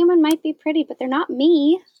 that human might be pretty, but they're not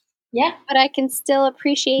me. Yeah. But I can still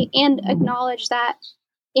appreciate and acknowledge that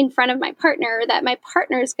in front of my partner, that my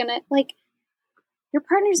partner is gonna, like, your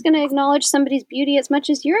partner's going to acknowledge somebody's beauty as much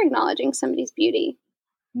as you're acknowledging somebody's beauty.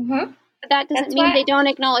 But that doesn't mean they don't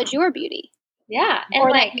acknowledge your beauty. Yeah. And or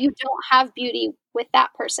like, that you don't have beauty with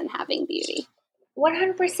that person having beauty.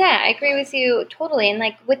 100%. I agree with you totally. And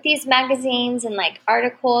like with these magazines and like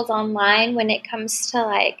articles online, when it comes to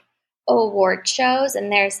like award shows and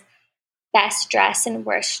there's best dress and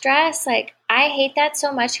worst dress, like I hate that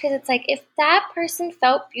so much, because it's like, if that person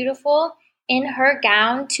felt beautiful in her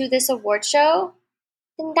gown to this award show,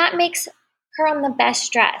 then that makes her on the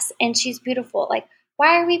best dress and she's beautiful. Like,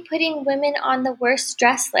 why are we putting women on the worst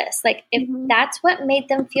dress list? Like, if that's what made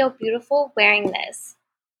them feel beautiful wearing this,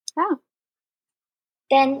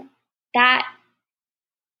 then that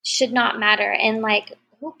should not matter. And like,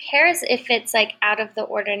 who cares if it's like out of the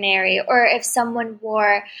ordinary, or if someone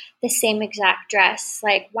wore the same exact dress?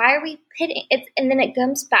 Like, why are we pitting it? And then it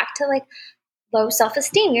comes back to like low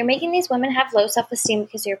self-esteem. You're making these women have low self-esteem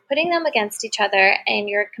because you're putting them against each other, and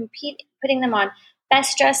you're putting them on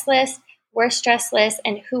best dress list, worst dress list,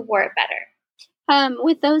 and who wore it better.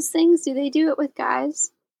 With those things, do they do it with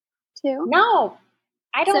guys too? No,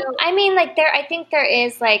 I don't. So, I mean, like I think there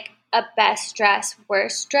is like a best dress,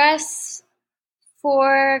 worst dress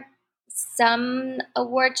for some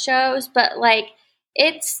award shows, but like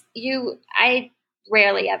I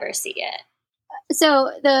rarely ever see it.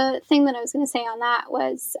 So the thing that I was going to say on that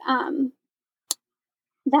was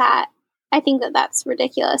that I think that that's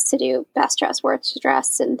ridiculous to do best dress, worst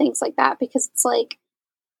dress, and things like that, because it's like,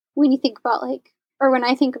 when you think about like, or when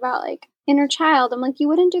I think about like inner child, I'm like, you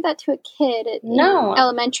wouldn't do that to a kid in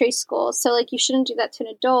elementary school. So like, you shouldn't do that to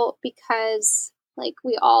an adult, because like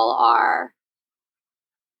we all are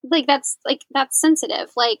like, that's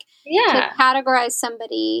sensitive. Like, to categorize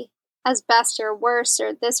somebody as best or worst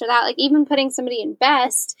or this or that, like even putting somebody in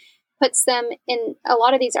best puts them in, a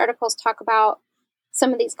lot of these articles talk about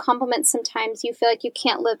some of these compliments, sometimes you feel like you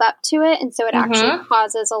can't live up to it, and so it actually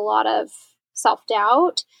causes a lot of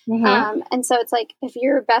self-doubt. And so it's like, if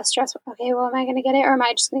you're best dressed, okay, well, am I going to get it, or am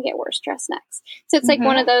I just going to get worst dressed next? So it's like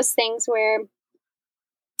one of those things where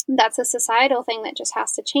that's a societal thing that just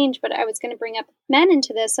has to change. But I was going to bring up men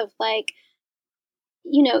into this, of like,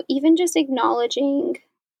 even just acknowledging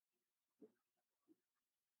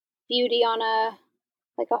beauty on a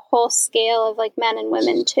whole scale of like men and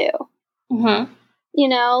women too.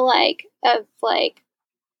 Like, of like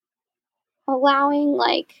allowing,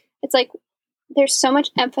 like, it's like there's so much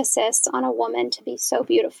emphasis on a woman to be so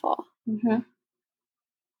beautiful. And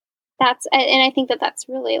I think that that's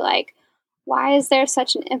really like, why is there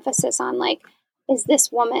such an emphasis on like, is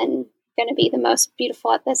this woman going to be the most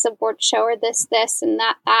beautiful at this award show, or this and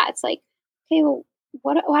that? It's like, okay, well,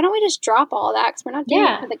 why don't we just drop all that? Because we're not doing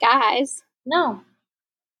it for the guys. No,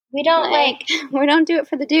 we don't we don't do it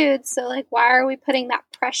for the dudes. So like, why are we putting that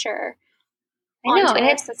pressure onto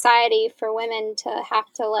our society for women to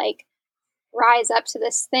have to like rise up to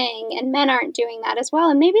this thing, and men aren't doing that as well.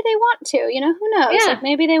 And maybe they want to, who knows? Yeah. Like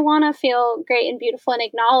maybe they want to feel great and beautiful and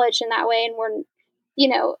acknowledged in that way. And we're,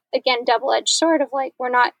 again, double-edged sword of like, we're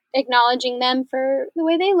not acknowledging them for the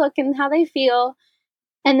way they look and how they feel.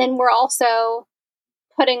 And then we're also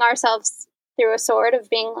putting ourselves through a sword of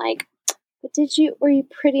being like, but were you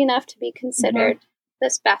pretty enough to be considered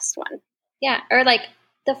this best one? Yeah. Or like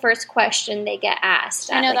the first question they get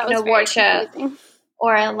asked at that was an award show confusing.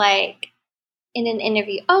 or like in an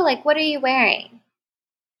interview. Oh, like, what are you wearing?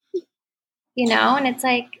 And it's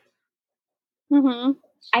like,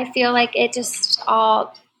 I feel like it just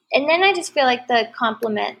all, and then I just feel like the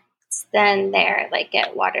compliments then there like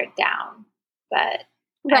get watered down. But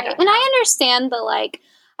right. And I understand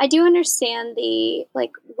I do understand the,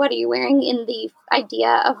 like, what are you wearing in the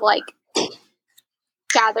idea of like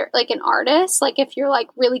an artist, like if you're like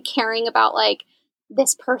really caring about like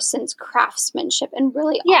this person's craftsmanship and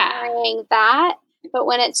really honoring that. But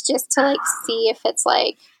when it's just to like see if it's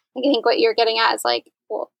like, I think what you're getting at is like,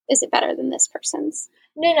 well, is it better than this person's?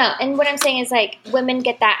 No. And what I'm saying is like women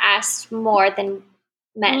get that asked more than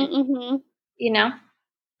men,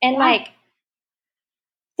 and like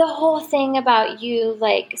the whole thing about you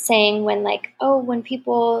like saying when like, oh, when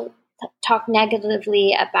people talk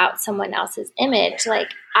negatively about someone else's image, like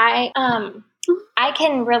I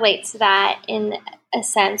can relate to that in a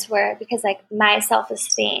sense where, because like my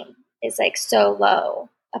self-esteem is like so low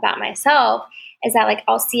about myself, is that like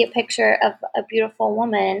I'll see a picture of a beautiful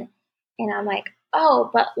woman and I'm like, oh,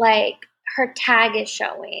 but like her tag is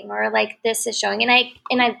showing or like this is showing, and I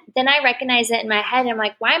then I recognize it in my head and I'm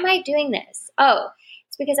like, why am I doing this? Oh,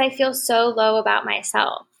 it's because I feel so low about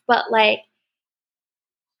myself. But like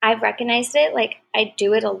I've recognized it, like I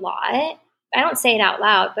do it a lot. I don't say it out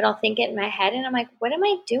loud, but I'll think it in my head and I'm like, what am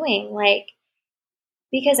I doing? Like,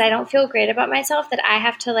 because I don't feel great about myself that I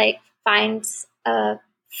have to like find a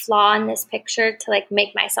flaw in this picture to like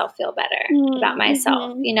make myself feel better about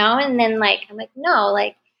myself, And then like, I'm like, no,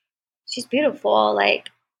 like she's beautiful. Like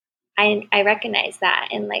I recognize that.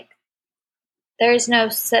 And like, there's no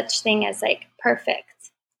such thing as like perfect.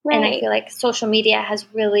 Right. And I feel like social media has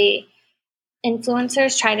really,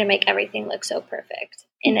 influencers try to make everything look so perfect.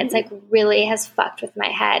 And it's like really has fucked with my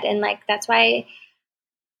head. And like, that's why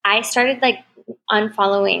I started like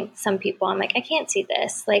unfollowing some people. I'm like, I can't see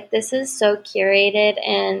this. Like, this is so curated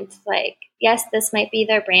and like, yes, this might be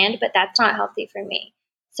their brand, but that's not healthy for me.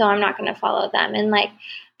 So I'm not going to follow them. And like,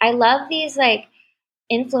 I love these like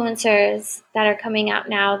influencers that are coming out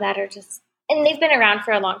now that are just, and they've been around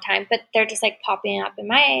for a long time, but they're just like popping up in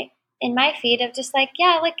my feed of just like,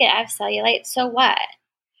 yeah, look at, I have cellulite, so what?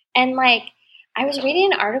 And like, I was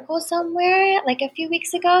reading an article somewhere like a few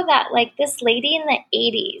weeks ago that like this lady in the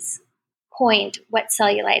 80s coined what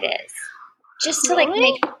cellulite is. Just to like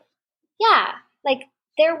make, yeah, like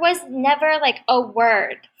there was never like a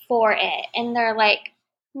word for it. And they're like,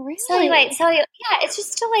 cellulite. Yeah, it's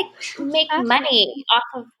just to like make money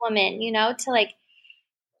off of women, to like,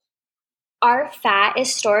 our fat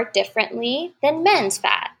is stored differently than men's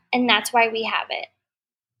fat. And that's why we have it.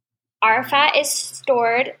 Our fat is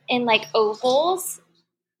stored in like ovals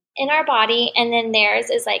in our body, and then theirs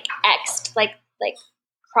is like X'd, like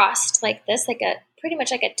crossed like this, like a pretty much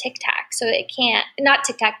like a tic tac. So it can't, not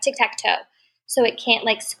tic tac toe. So it can't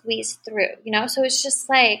like squeeze through, So it's just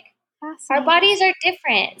like our bodies are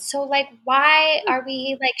different. So like, why are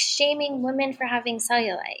we like shaming women for having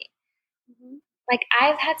cellulite? Like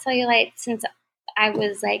I've had cellulite since I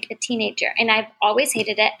was like a teenager, and I've always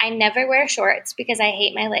hated it. I never wear shorts because I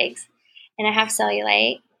hate my legs, and I have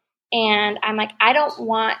cellulite. And I'm like, I don't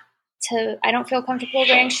feel comfortable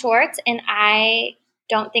wearing shorts, and I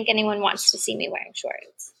don't think anyone wants to see me wearing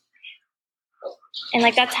shorts. And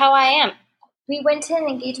like, that's how I am. We went to an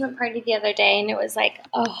engagement party the other day, and it was like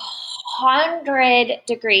 100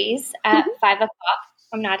 degrees at 5 o'clock.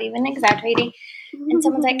 I'm not even exaggerating. And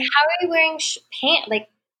someone's like, how are you wearing pants, like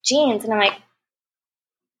jeans? And I'm like,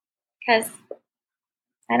 because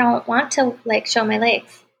I don't want to like show my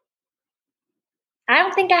legs. I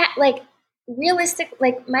don't think realistic,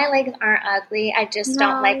 like my legs aren't ugly. I just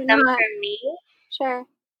don't like them for me. Sure.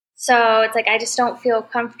 So it's like, I just don't feel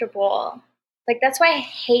comfortable. Like, that's why I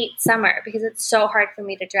hate summer, because it's so hard for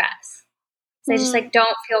me to dress. So I just like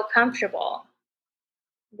don't feel comfortable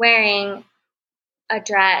wearing a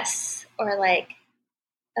dress or like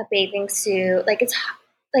a bathing suit. Like, it's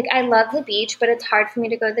like, I love the beach, but it's hard for me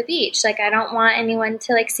to go to the beach. Like, I don't want anyone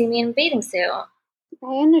to like see me in a bathing suit.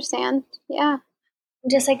 I understand. Yeah. I'm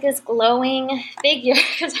just like this glowing figure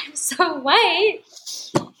because I'm so white.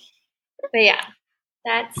 But yeah,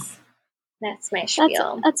 that's my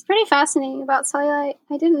spiel. That's pretty fascinating about cellulite.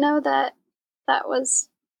 I didn't know that that was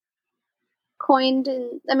coined,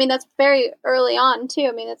 and I mean that's very early on too.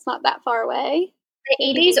 I mean it's not that far away. The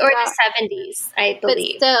 80s or the 70s, I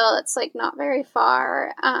believe. But still, it's like not very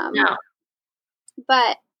far. No.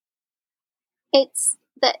 But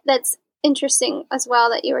that's interesting as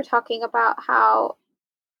well that you were talking about how,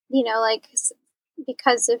 you know, like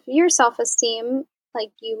because of your self-esteem,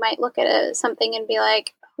 like you might look at something and be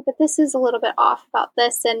like, oh, but this is a little bit off about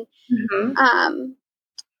this. And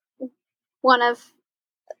one of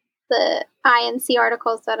the INC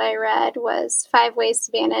articles that I read was 5 ways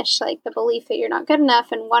to banish like the belief that you're not good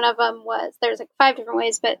enough. And one of them was, there's like 5 different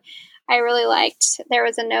ways, but I really liked, there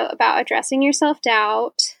was a note about addressing your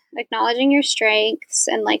self-doubt, acknowledging your strengths,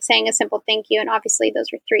 and like saying a simple thank you. And obviously those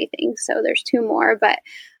are 3 things. So there's 2 more, but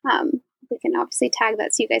we can obviously tag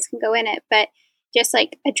that so you guys can go in it. But just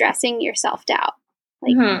like addressing your self-doubt,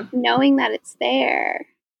 like knowing that it's there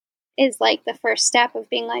is like the first step of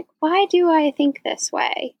being like, why do I think this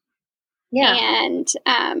way? Yeah. And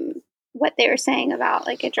what they were saying about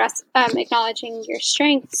like acknowledging your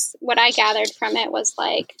strengths, what I gathered from it was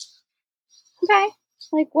like, okay,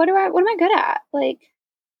 like what am I good at? Like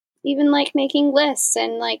even like making lists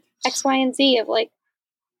and like X, Y, and Z of like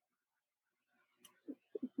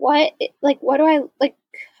what do I like,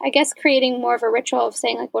 I guess creating more of a ritual of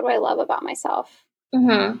saying like, what do I love about myself?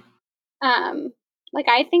 Like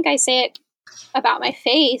I think I say it about my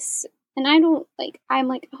face, and I don't like, I'm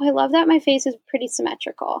like, oh, I love that my face is pretty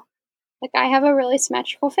symmetrical. Like I have a really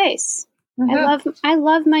symmetrical face. I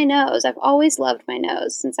love my nose. I've always loved my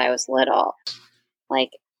nose since I was little.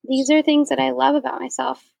 Like these are things that I love about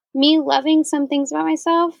myself. Me loving some things about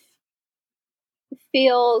myself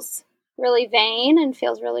feels really vain and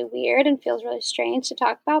feels really weird and feels really strange to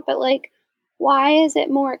talk about. But like, why is it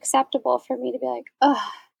more acceptable for me to be like, oh,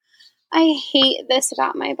 I hate this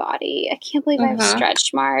about my body. I can't believe I have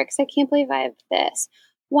stretch marks. I can't believe I have this.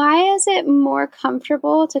 Why is it more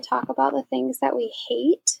comfortable to talk about the things that we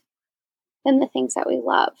hate than the things that we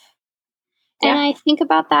love? Yeah. And I think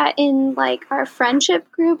about that in like our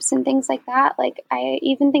friendship groups and things like that. Like I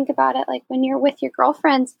even think about it like when you're with your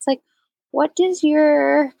girlfriends, it's like, what does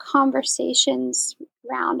your conversations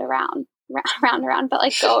round around, but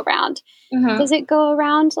like go around? Does it go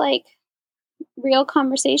around like real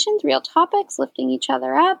conversations, real topics, lifting each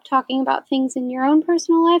other up, talking about things in your own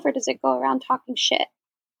personal life, or does it go around talking shit?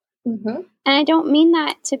 And I don't mean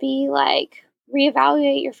that to be like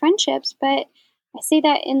reevaluate your friendships, but I say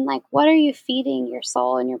that in like, what are you feeding your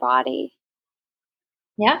soul and your body?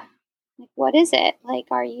 Yeah. Like, what is it? Like,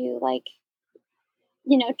 are you like,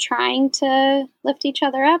 you know, trying to lift each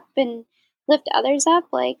other up and lift others up?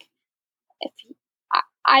 Like, if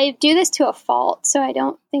I do this to a fault, so I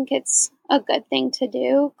don't think it's a good thing to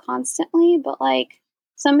do constantly, but like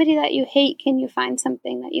somebody that you hate, can you find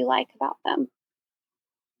something that you like about them?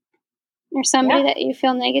 Or somebody that you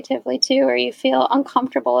feel negatively to, or you feel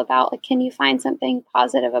uncomfortable about, like, can you find something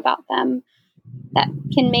positive about them that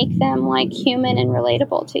can make them like human and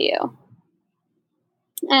relatable to you?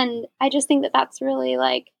 And I just think that that's really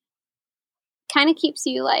like kind of keeps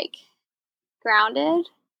you like grounded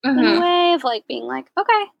in a way of like being like,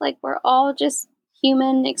 okay, like we're all just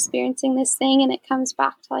human experiencing this thing. And it comes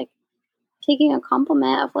back to like taking a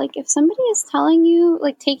compliment of like, if somebody is telling you,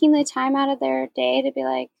 like taking the time out of their day to be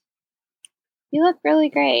like, you look really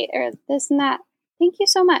great, or this and that, thank you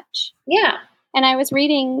so much. Yeah. And I was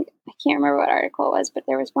reading, I can't remember what article it was, but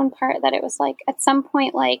there was one part that it was like at some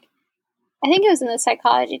point, like I think it was in the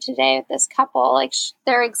Psychology Today with this couple, like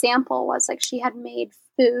their example was like she had made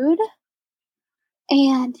food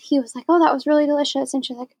and he was like, oh, that was really delicious. And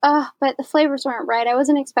she's like, oh, but the flavors weren't right. I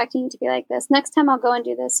wasn't expecting it to be like this. Next time I'll go and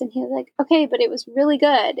do this. And he was like, okay, but it was really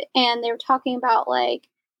good. And they were talking about like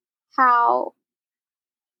how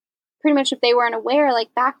pretty much if they weren't aware, like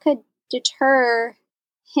that could deter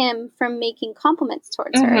him from making compliments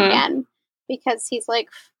towards her again, because he's like,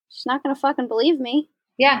 she's not going to fucking believe me.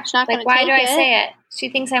 Yeah. She's not like, going to why take do I say it? She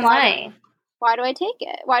thinks I'm lying. Why do I take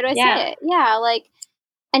it? Why do I say it? Yeah. Like,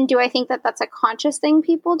 and do I think that that's a conscious thing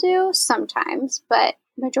people do? Sometimes, but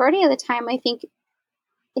majority of the time, I think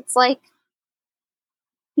it's like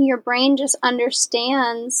your brain just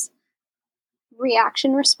understands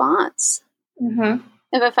reaction response.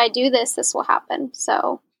 If I do this, this will happen.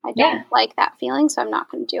 So I don't like that feeling, so I'm not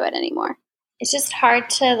going to do it anymore. It's just hard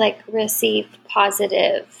to like receive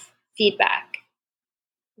positive feedback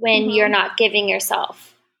when you're not giving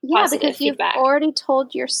yourself positive feedback. You've already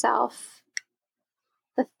told yourself.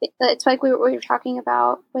 It's like we were talking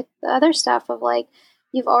about with the other stuff of like,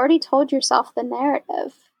 you've already told yourself the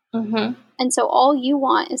narrative. Mm-hmm. And so all you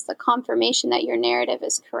want is the confirmation that your narrative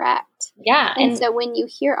is correct. Yeah. And so when you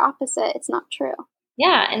hear opposite, it's not true.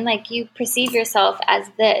 Yeah. And like you perceive yourself as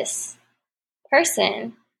this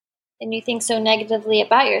person and you think so negatively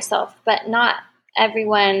about yourself, but not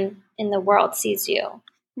everyone in the world sees you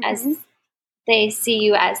as they see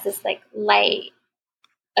you as this like light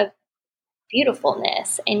of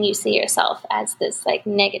beautifulness, and you see yourself as this like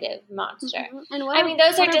negative monster. And I mean,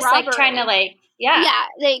 those are just like trying to like,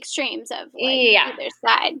 the extremes of like either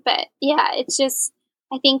side. But yeah, it's just,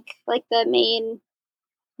 I think like the main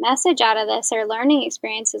message out of this or learning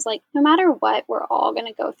experience is like, no matter what, we're all going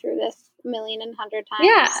to go through this 1,000,000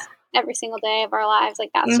 times every single day of our lives.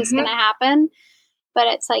 Like that's just going to happen. But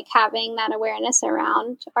it's like having that awareness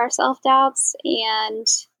around our self-doubts and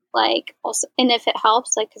like also, and if it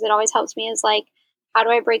helps, like, cause it always helps me is like, how do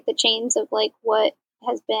I break the chains of like what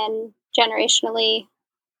has been generationally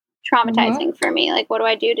traumatizing for me? Like, what do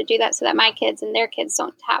I do to do that so that my kids and their kids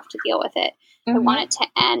don't have to deal with it? I want it to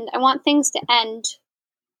end. I want things to end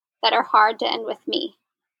that are hard to end with me.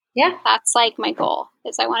 Yeah. That's like my goal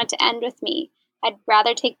is I want it to end with me. I'd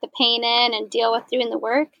rather take the pain in and deal with doing the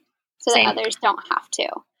work so that others don't have to.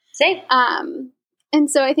 Same. And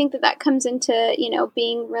so I think that comes into, you know,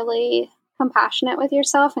 being really compassionate with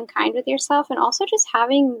yourself and kind with yourself, and also just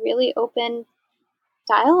having really open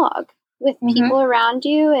dialogue with people around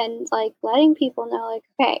you and like letting people know like,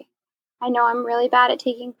 okay, I know I'm really bad at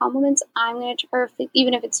taking compliments. I'm going to, or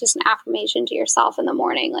even if it's just an affirmation to yourself in the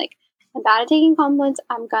morning, like I'm bad at taking compliments.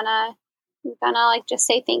 I'm gonna like just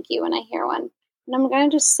say thank you when I hear one. And I'm going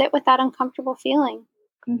to just sit with that uncomfortable feeling.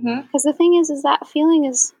 Because the thing is that feeling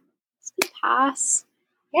is going to pass.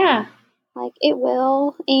 Yeah. Like it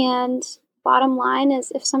will. And bottom line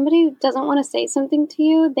is if somebody doesn't want to say something to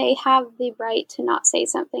you, they have the right to not say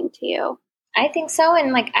something to you. I think so.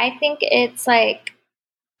 And like, I think it's like,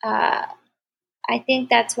 I think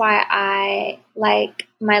that's why I like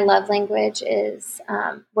my love language is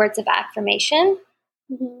words of affirmation.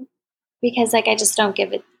 Because like, I just don't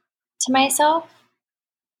give it to myself.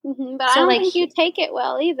 But so, I don't think you take it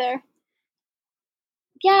well either.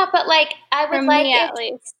 Yeah, but like I would From like me, it. At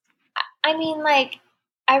least. I mean, like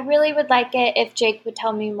I really would like it if Jake would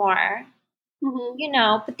tell me more. You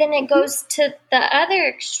know, but then it goes to the other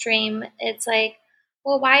extreme. It's like,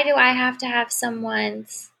 well, why do I have to have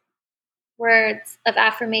someone's words of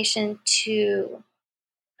affirmation to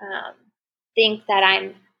think that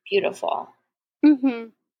I'm beautiful? You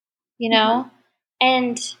know?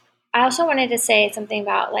 And I also wanted to say something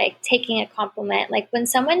about like taking a compliment. Like when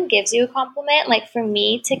someone gives you a compliment, like for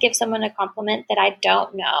me to give someone a compliment that I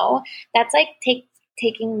don't know, that's like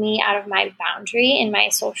taking me out of my boundary and my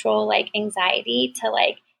social like anxiety to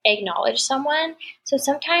like acknowledge someone. So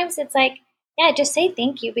sometimes it's like, yeah, just say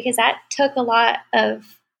thank you, because that took a lot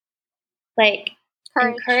of like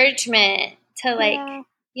encouragement to like,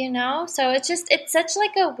 you know, so it's such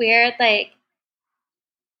like a weird, like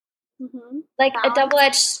a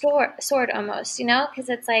double-edged sword almost, you know, because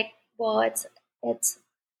it's like, well, it's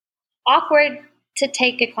awkward to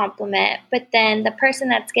take a compliment, but then the person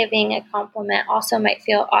that's giving a compliment also might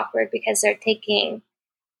feel awkward because they're taking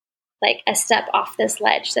like a step off this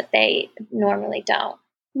ledge that they normally don't.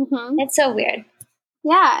 It's so weird.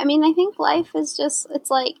 Yeah, I mean, I think life is just,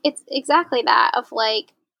 it's exactly that of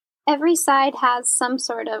like every side has some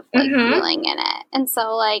sort of like feeling in it. And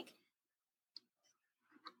so like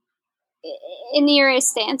in your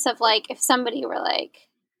stance of like, if somebody were like,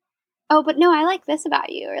 oh, but no, I like this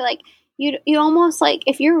about you, or like you almost like,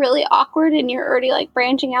 if you're really awkward and you're already like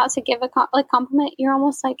branching out to give a compliment, you're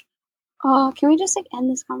almost like, oh, can we just like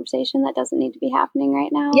end this conversation? That doesn't need to be happening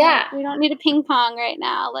right now. Yeah. Like, we don't need a ping pong right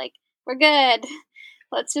now. Like we're good.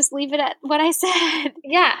 Let's just leave it at what I said.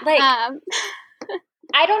 Yeah. Like,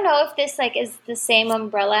 I don't know if this like is the same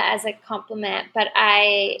umbrella as a compliment, but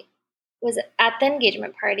I was at the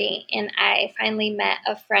engagement party and I finally met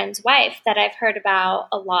a friend's wife that I've heard about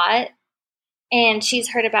a lot. And she's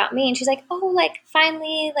heard about me and she's like, oh, like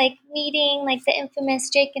finally like meeting like the infamous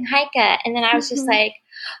Jake and Heike. And then I was just like,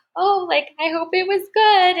 oh, like I hope it was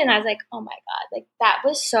good. And I was like, oh my God, like that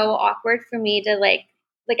was so awkward for me to like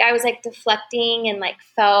I was like deflecting and like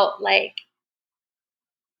felt like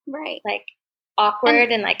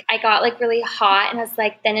awkward and like I got like really hot and I was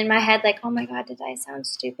like then in my head like, oh my God, did I sound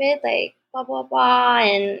stupid? Like blah blah blah.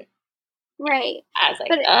 And I was like,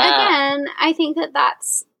 but again, I think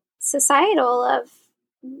that's societal of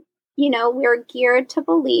we're geared to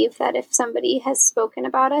believe that if somebody has spoken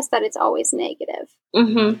about us, that it's always negative.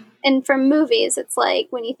 Mm-hmm. And from movies, it's like,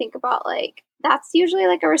 when you think about, like, that's usually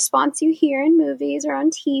like a response you hear in movies or on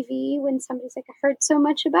TV when somebody's like, I heard so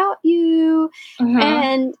much about you.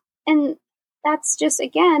 Mm-hmm. And that's just,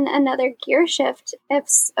 again, another gear shift of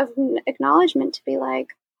acknowledgement to be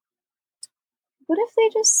like, what if they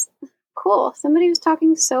just, cool, somebody was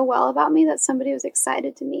talking so well about me that somebody was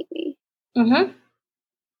excited to meet me. Mm-hmm.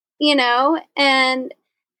 And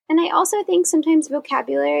I also think sometimes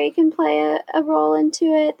vocabulary can play a role into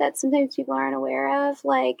it that sometimes people aren't aware of.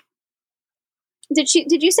 Like, did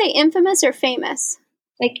you say infamous or famous?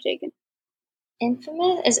 Like, Jacob?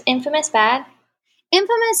 infamous? Is infamous bad?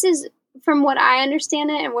 Infamous is, from what I understand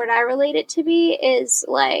it and what I relate it to be, is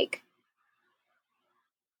like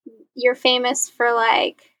you're famous for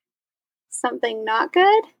like something not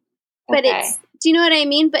good. But Okay. it's, do you know what I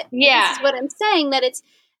mean? But Yeah. this is what I'm saying, that it's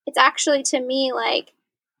actually, to me, like,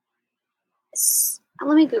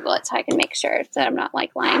 let me Google it so I can make sure that I'm not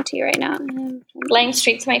like lying to you right now. Lying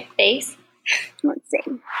straight to my face. Let's see.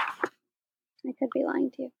 I could be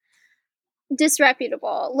lying to you.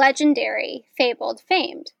 Disreputable, legendary, fabled,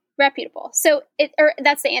 famed, reputable. So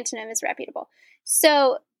that's the antonym, is reputable.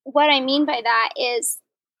 So what I mean by that is,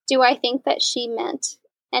 do I think that she meant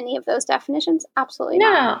any of those definitions? Absolutely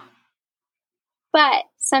not. No. But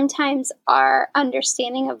sometimes our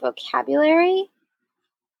understanding of vocabulary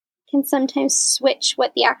can sometimes switch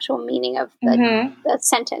what the actual meaning of the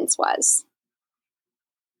sentence was.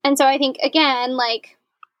 And so I think, again, like,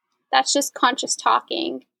 that's just conscious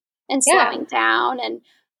talking and slowing down. And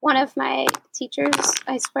one of my teachers,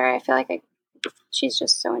 I swear, I feel like she's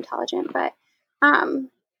just so intelligent, but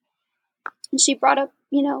she brought up,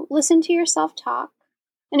 listen to yourself talk.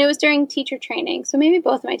 And it was during teacher training. So maybe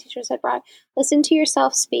both of my teachers had brought, listen to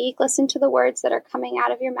yourself speak, listen to the words that are coming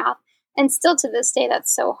out of your mouth. And still to this day,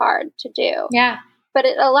 that's so hard to do. Yeah. But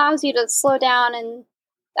it allows you to slow down and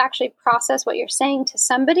actually process what you're saying to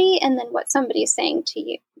somebody and then what somebody is saying to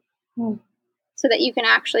you. So that you can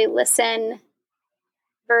actually listen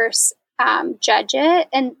versus judge it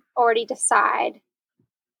and already decide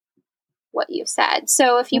what you said.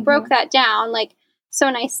 So if you broke that down, like, so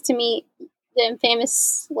nice to meet the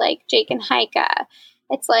infamous, like, Jake and Heike.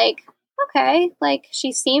 It's like, okay, like,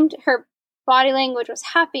 her body language was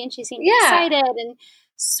happy and she seemed excited and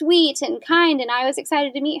sweet and kind, and I was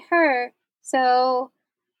excited to meet her. So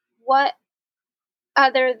what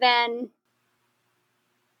other than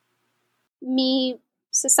me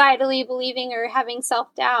societally believing or having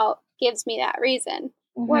self-doubt gives me that reason?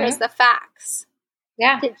 What is the facts?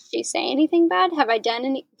 Yeah. Did she say anything bad? Have I done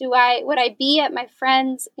any? Would I be at my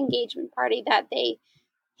friend's engagement party that they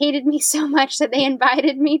hated me so much that they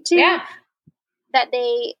invited me to? Yeah. That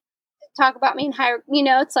they talk about me in higher,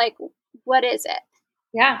 it's like, what is it?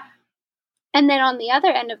 Yeah. And then on the other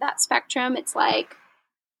end of that spectrum, it's like,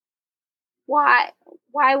 why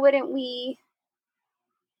don't we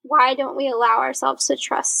allow ourselves to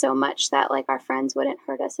trust so much that, like, our friends wouldn't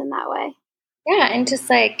hurt us in that way? Yeah. And just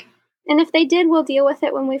like, and if they did, we'll deal with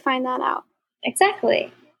it when we find that out.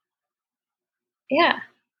 Exactly. Yeah.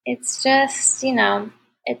 It's just,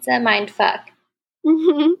 it's a mind fuck.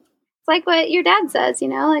 Mm-hmm. It's like what your dad says,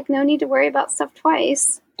 like, no need to worry about stuff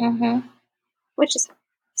twice. Mm-hmm. Which is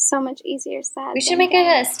so much easier said. We should make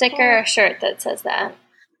a sticker or a shirt that says that.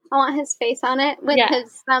 I want his face on it with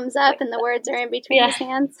his thumbs up and the words are in between his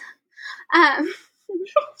hands.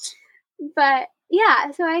 But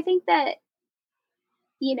yeah, so I think that,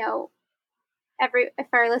 if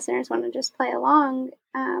our listeners want to just play along,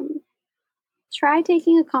 try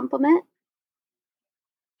taking a compliment.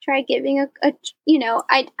 Try giving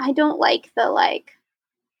I don't like the, like,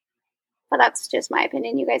 but that's just my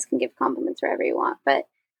opinion. You guys can give compliments wherever you want, but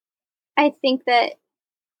I think that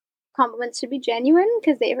compliments should be genuine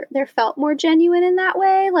because they're felt more genuine in that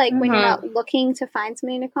way. Like, when you're not looking to find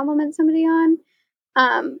something to compliment somebody on.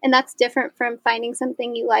 And that's different from finding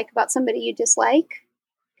something you like about somebody you dislike,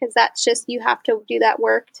 because that's just, you have to do that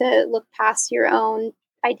work to look past your own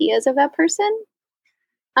ideas of that person.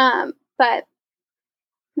 But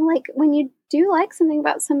like, when you do like something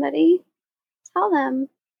about somebody, tell them,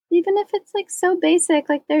 even if it's like so basic,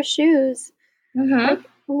 like their shoes. Like,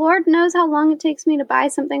 Lord knows how long it takes me to buy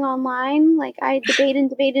something online. Like, I debate and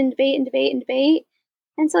debate and debate and debate and debate.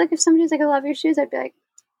 And so, like, if somebody's like, I love your shoes, I'd be like,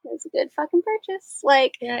 that's a good fucking purchase.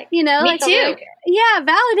 Like, me like, too.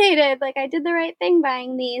 Validated. Like, I did the right thing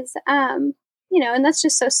buying these. And that's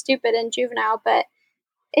just so stupid and juvenile, but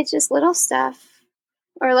it's just little stuff.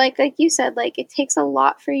 Or like you said, like, it takes a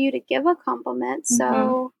lot for you to give a compliment.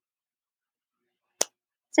 So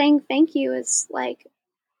saying thank you is, like,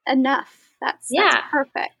 enough. That's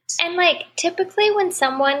perfect. And like typically when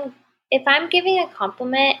if I'm giving a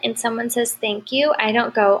compliment and someone says thank you, I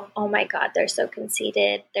don't go, oh my God, they're so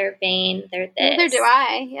conceited, they're vain, they're this. Neither do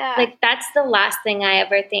I, yeah. Like that's the last thing I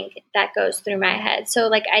ever think that goes through my head. So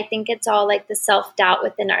like I think it's all like the self-doubt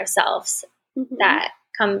within ourselves that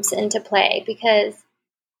comes into play because,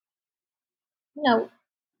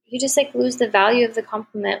 you just like lose the value of the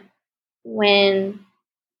compliment when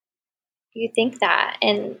you think that.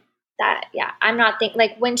 And that, I'm not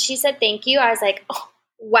like when she said thank you, I was like, oh,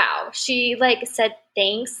 wow. She like said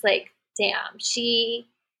thanks. Like, damn, she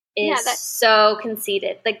is so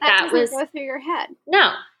conceited. Like that doesn't go through your head. No,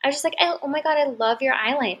 I was just like, oh my God, I love your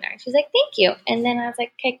eyeliner. She's like, thank you. And then I was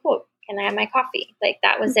like, okay, cool. Can I have my coffee? Like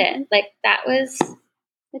that was it. Like that was.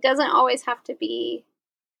 It doesn't always have to be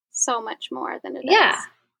so much more than it is.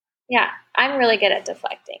 Yeah. I'm really good at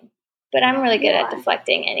deflecting, but I'm really good at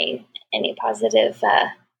deflecting any positive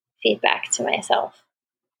feedback to myself.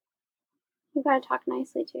 You got to talk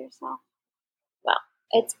nicely to yourself. Well,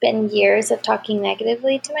 it's been years of talking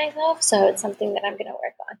negatively to myself, so it's something that I'm going to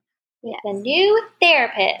work on with a new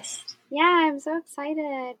therapist. Yeah, I'm so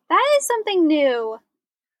excited. That is something new.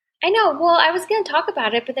 I know. Well, I was going to talk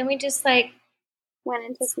about it, but then we just like went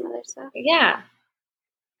into some other stuff. Yeah.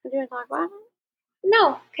 Would you want to talk about it?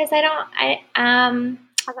 No, because hasn't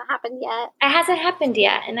happened yet. It hasn't happened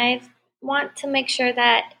yet, and I want to make sure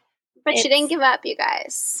that. But you didn't give up, you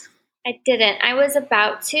guys. I didn't. I was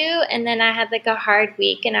about to, and then I had like a hard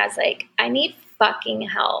week, and I was like, I need fucking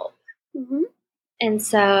help. Mm-hmm. And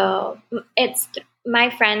so it's my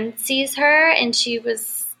friend sees her, and she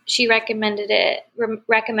recommended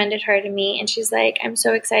her to me, and she's like, I'm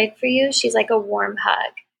so excited for you. She's like a warm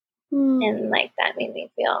hug, and like that made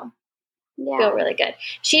me feel really good.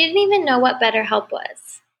 She didn't even know what BetterHelp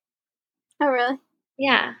was. Oh, really?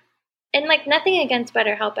 Yeah. And like nothing against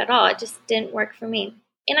BetterHelp at all. It just didn't work for me.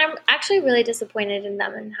 And I'm actually really disappointed in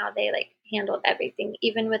them and how they like handled everything,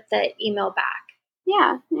 even with the email back.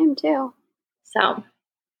 Yeah, him too. So,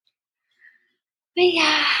 but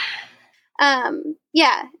yeah.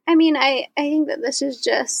 Yeah. I mean, I think that this is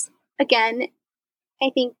just, again, I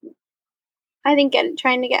think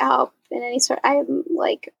trying to get help in any sort, I'm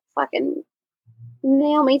like fucking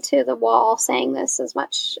nail me to the wall saying this as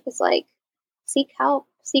much as like seek help,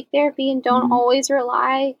 seek therapy, and don't always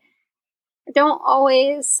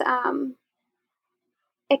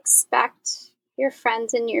expect your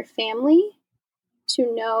friends and your family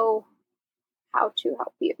to know how to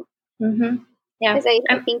help you. Mm-hmm. Yeah. Because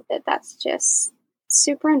I think that that's just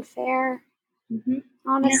super unfair. Mm-hmm.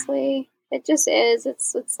 Honestly, it just is.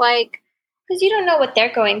 It's like, because you don't know what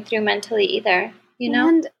they're going through mentally either,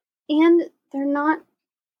 and they're not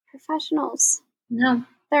professionals. No,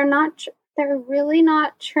 they're not. They're really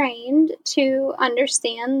not trained to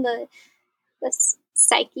understand the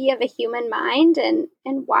psyche of a human mind and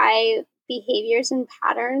why behaviors and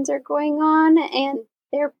patterns are going on, and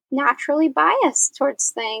they're naturally biased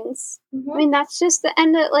towards things. I mean, that's just the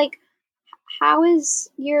end of like, how is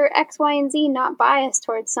your X, Y, and Z not biased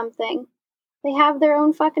towards something? They have their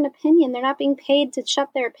own fucking opinion. They're not being paid to shut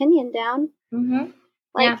their opinion down.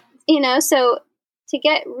 So to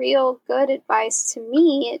get real good advice to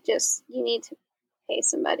me, you need to pay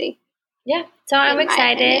somebody. Yeah. So I'm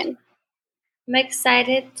excited. I'm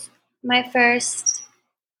excited. My first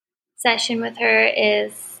session with her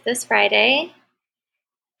is this Friday,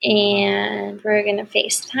 and we're going to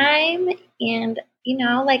FaceTime. And,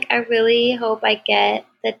 I really hope I get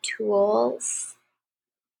the tools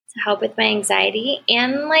to help with my anxiety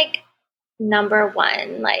and, number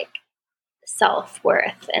one,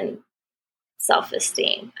 self-worth and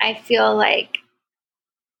self-esteem. I feel like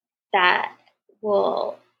that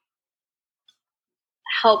will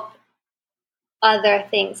help other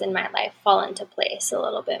things in my life fall into place a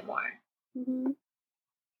little bit more. Mm-hmm.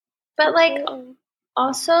 But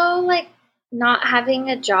also not having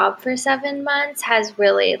a job for 7 months has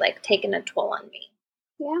really taken a toll on me.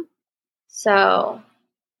 Yeah. So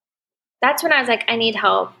that's when I was like, I need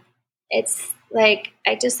help. It's I've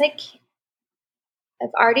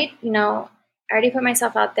already, put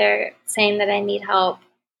myself out there saying that I need help,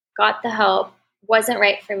 got the help, wasn't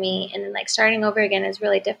right for me, and then starting over again is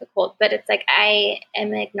really difficult. But it's I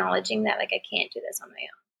am acknowledging that I can't do this on my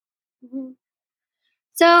own. Mm-hmm.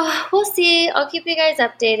 So we'll see. I'll keep you guys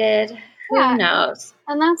updated. Who knows?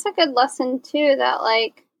 And that's a good lesson too, that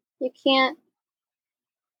you can't,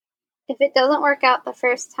 if it doesn't work out the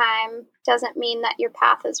first time, doesn't mean that your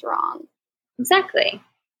path is wrong. Exactly.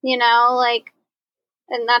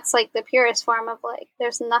 And that's the purest form of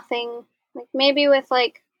there's nothing, maybe with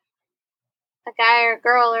a guy or a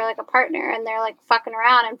girl or like a partner and they're like fucking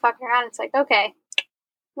around, it's like, okay,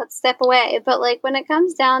 let's step away. But like when it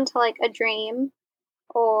comes down to like a dream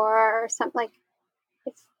or something, like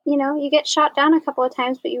if you get shot down a couple of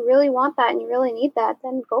times but you really want that and you really need that,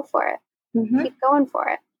 then go for it. Keep going for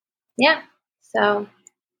it. Yeah. So,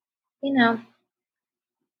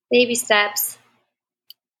 baby steps.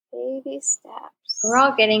 We're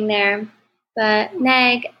all getting there. But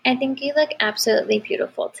Meg, I think you look absolutely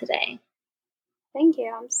beautiful today. Thank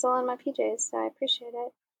you. I'm still in my PJs, so I appreciate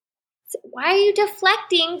it. So why are you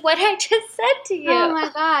deflecting what I just said to you? Oh my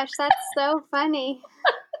gosh, that's so funny.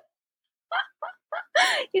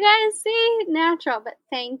 You guys see, natural, but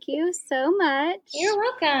thank you so much. You're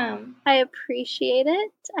welcome. I appreciate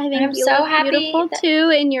it. I think I'm you so look happy beautiful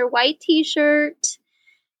too in your white t-shirt.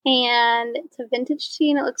 And it's a vintage tee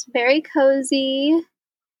and it looks very cozy.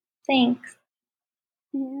 Thanks.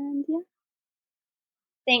 And yeah.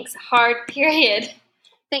 Thanks, hard period.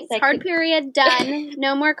 Thanks, hard period, done.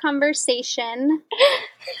 No more conversation.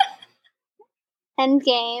 End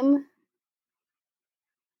game.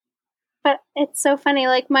 But it's so funny,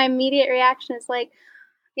 like my immediate reaction is like,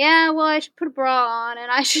 yeah, well, I should put a bra on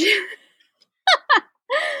and I should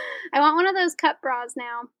I want one of those cup bras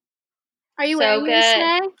now. Are you wearing yours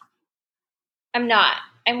today? I'm not.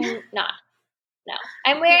 No.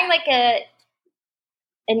 I'm wearing like an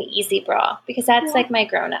easy bra because that's like my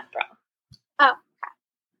grown-up bra. Oh.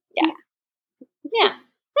 Yeah.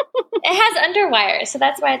 It has underwire, so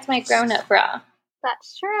that's why it's my grown-up bra.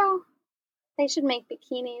 That's true. They should make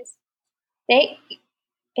bikinis.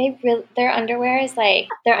 Their underwear is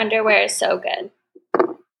so good.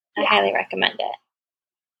 I highly recommend it.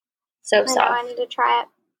 So soft. I need to try it.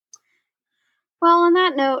 Well, on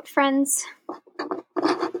that note, friends,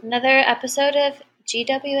 another episode of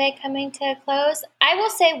GWA coming to a close. I will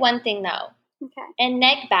say one thing though. Okay. And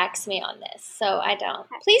Neg backs me on this, so I don't.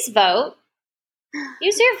 Please vote.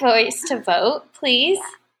 Use your voice to vote, please. Yeah.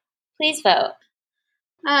 Please vote.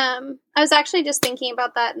 I was actually just thinking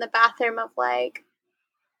about that in the bathroom of I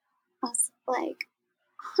was like,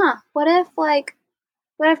 what if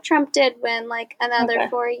Trump did win like another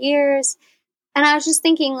 4 years? And I was just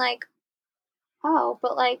thinking like, oh,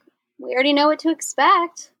 but like we already know what to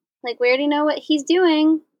expect. Like we already know what he's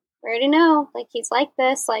doing. We already know like he's like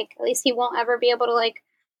this. Like at least he won't ever be able to like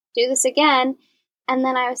do this again. And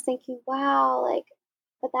then I was thinking, wow, like,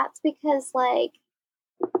 but that's because like,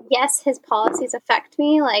 yes, his policies affect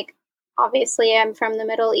me. Like, obviously I'm from the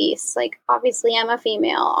Middle East. Like, obviously I'm a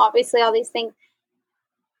female. Obviously all these things,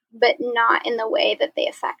 but not in the way that they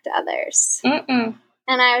affect others. Mm-mm.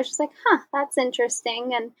 And I was just like, that's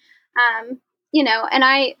interesting. And, and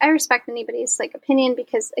I respect anybody's like opinion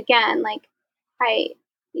because again, like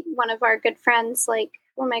one of our good friends, like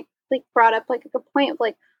when I like brought up like a good point of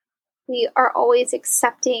like, we are always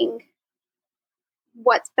accepting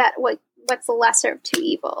what's the lesser of two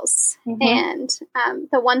evils. Mm-hmm. And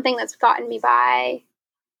the one thing that's gotten me by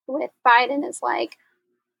with Biden is like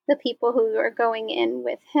the people who are going in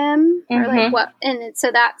with him or like what, and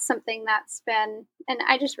so that's something that's been, and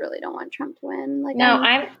I just really don't want Trump to win. Like, no,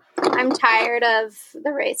 I'm tired of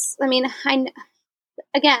the race. I mean,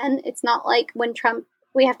 again, it's not like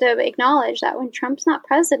we have to acknowledge that when Trump's not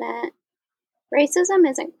president, racism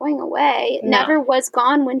isn't going away. It never was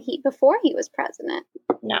gone before he was president.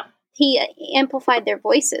 No. He amplified their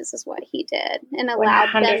voices is what he did and allowed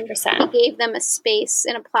 100%. Them, he gave them a space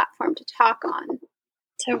and a platform to talk on.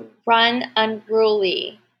 To run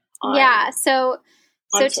unruly. On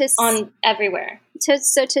everywhere. To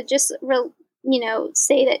just, say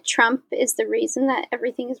that Trump is the reason that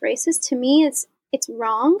everything is racist, to me, it's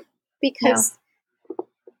wrong because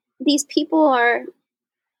these people are,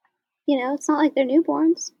 it's not like they're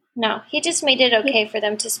newborns. No, he just made it okay for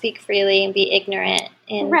them to speak freely and be ignorant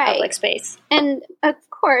in public space. And of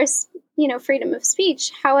course, freedom of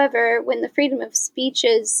speech. However, when the freedom of speech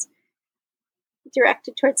is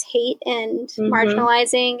directed towards hate and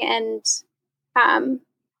marginalizing and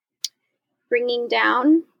bringing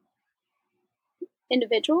down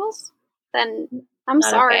individuals, then I'm not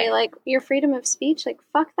sorry. Okay. Like, your freedom of speech, like,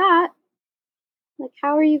 fuck that. Like,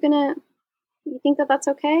 how are you gonna... You think that that's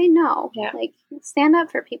okay? No. Yeah. Like, stand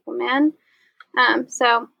up for people, man. I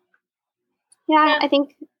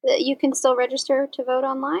think that you can still register to vote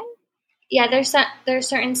online. Yeah, there's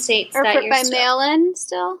certain states or that you're by mail-in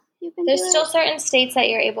still. You can. There's still certain states that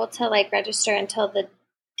you're able to like register until the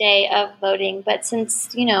day of voting, but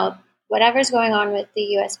since whatever's going on with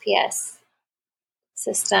the USPS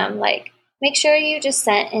system, like make sure you just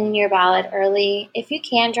send in your ballot early. If you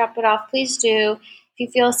can drop it off, please do. If you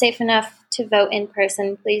feel safe enough to vote in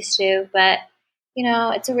person, please do. But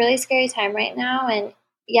it's a really scary time right now. And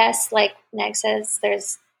yes, like Meg says,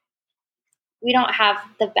 we don't have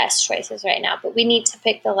the best choices right now, but we need to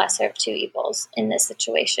pick the lesser of two evils in this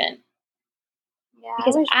situation. Yeah,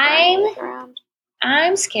 because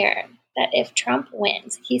I'm scared that if Trump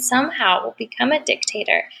wins, he somehow will become a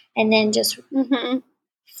dictator and then just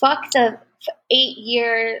fuck the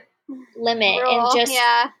 8-year limit and just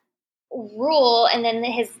rule, and then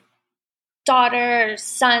his daughter or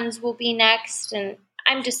sons will be next, and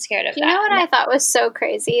I'm just scared of that. You know what I thought was so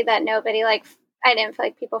crazy that nobody, I didn't feel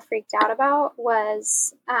like people freaked out about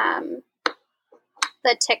was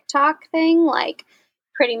the TikTok thing,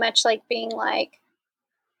 pretty much being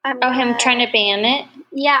him trying to ban it?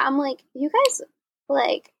 Yeah, I'm like, you guys,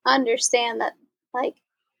 understand that,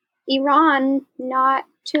 Iran not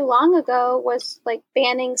too long ago was,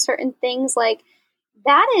 banning certain things.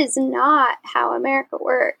 That is not how America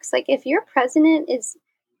works. If your president is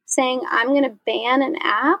saying, I'm going to ban an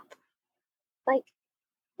app,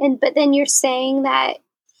 but then you're saying that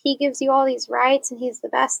he gives you all these rights and he's the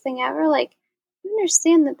best thing ever, you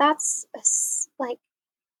understand that that's,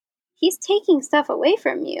 he's taking stuff away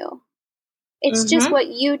from you. It's just what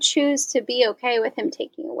you choose to be okay with him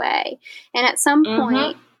taking away. And at some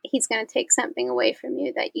point, he's going to take something away from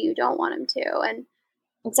you that you don't want him to. And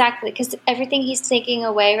exactly, because everything he's taking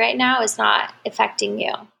away right now is not affecting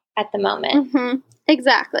you at the moment.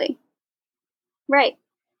 Exactly. Right.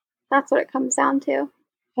 That's what it comes down to.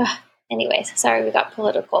 Anyways, sorry we got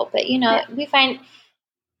political, but we find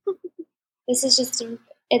this is just,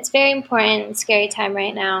 it's very important and scary time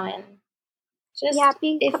right now, and just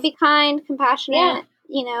be kind, compassionate,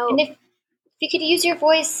 And if you could use your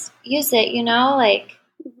voice, use it,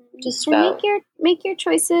 just vote. Make your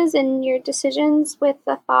choices and your decisions with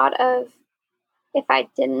the thought of, if I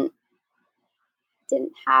didn't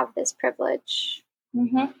have this privilege.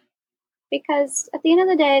 Because at the end of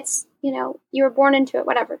the day, it's, you were born into it,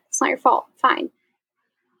 whatever. It's not your fault. Fine.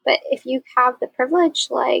 But if you have the privilege,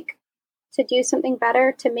 to do something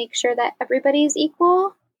better, to make sure that everybody's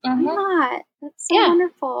equal, why not? That's so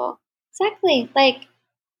wonderful. Exactly.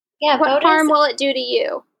 What harm will it do to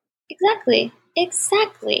you? Exactly.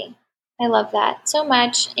 I love that so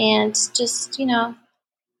much. And just,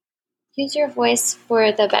 use your voice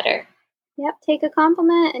for the better. Yep. Take a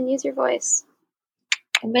compliment and use your voice.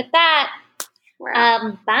 And with that, we're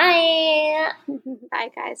out. Bye. Bye,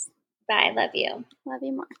 guys. Bye. Love you. Love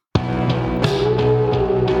you more.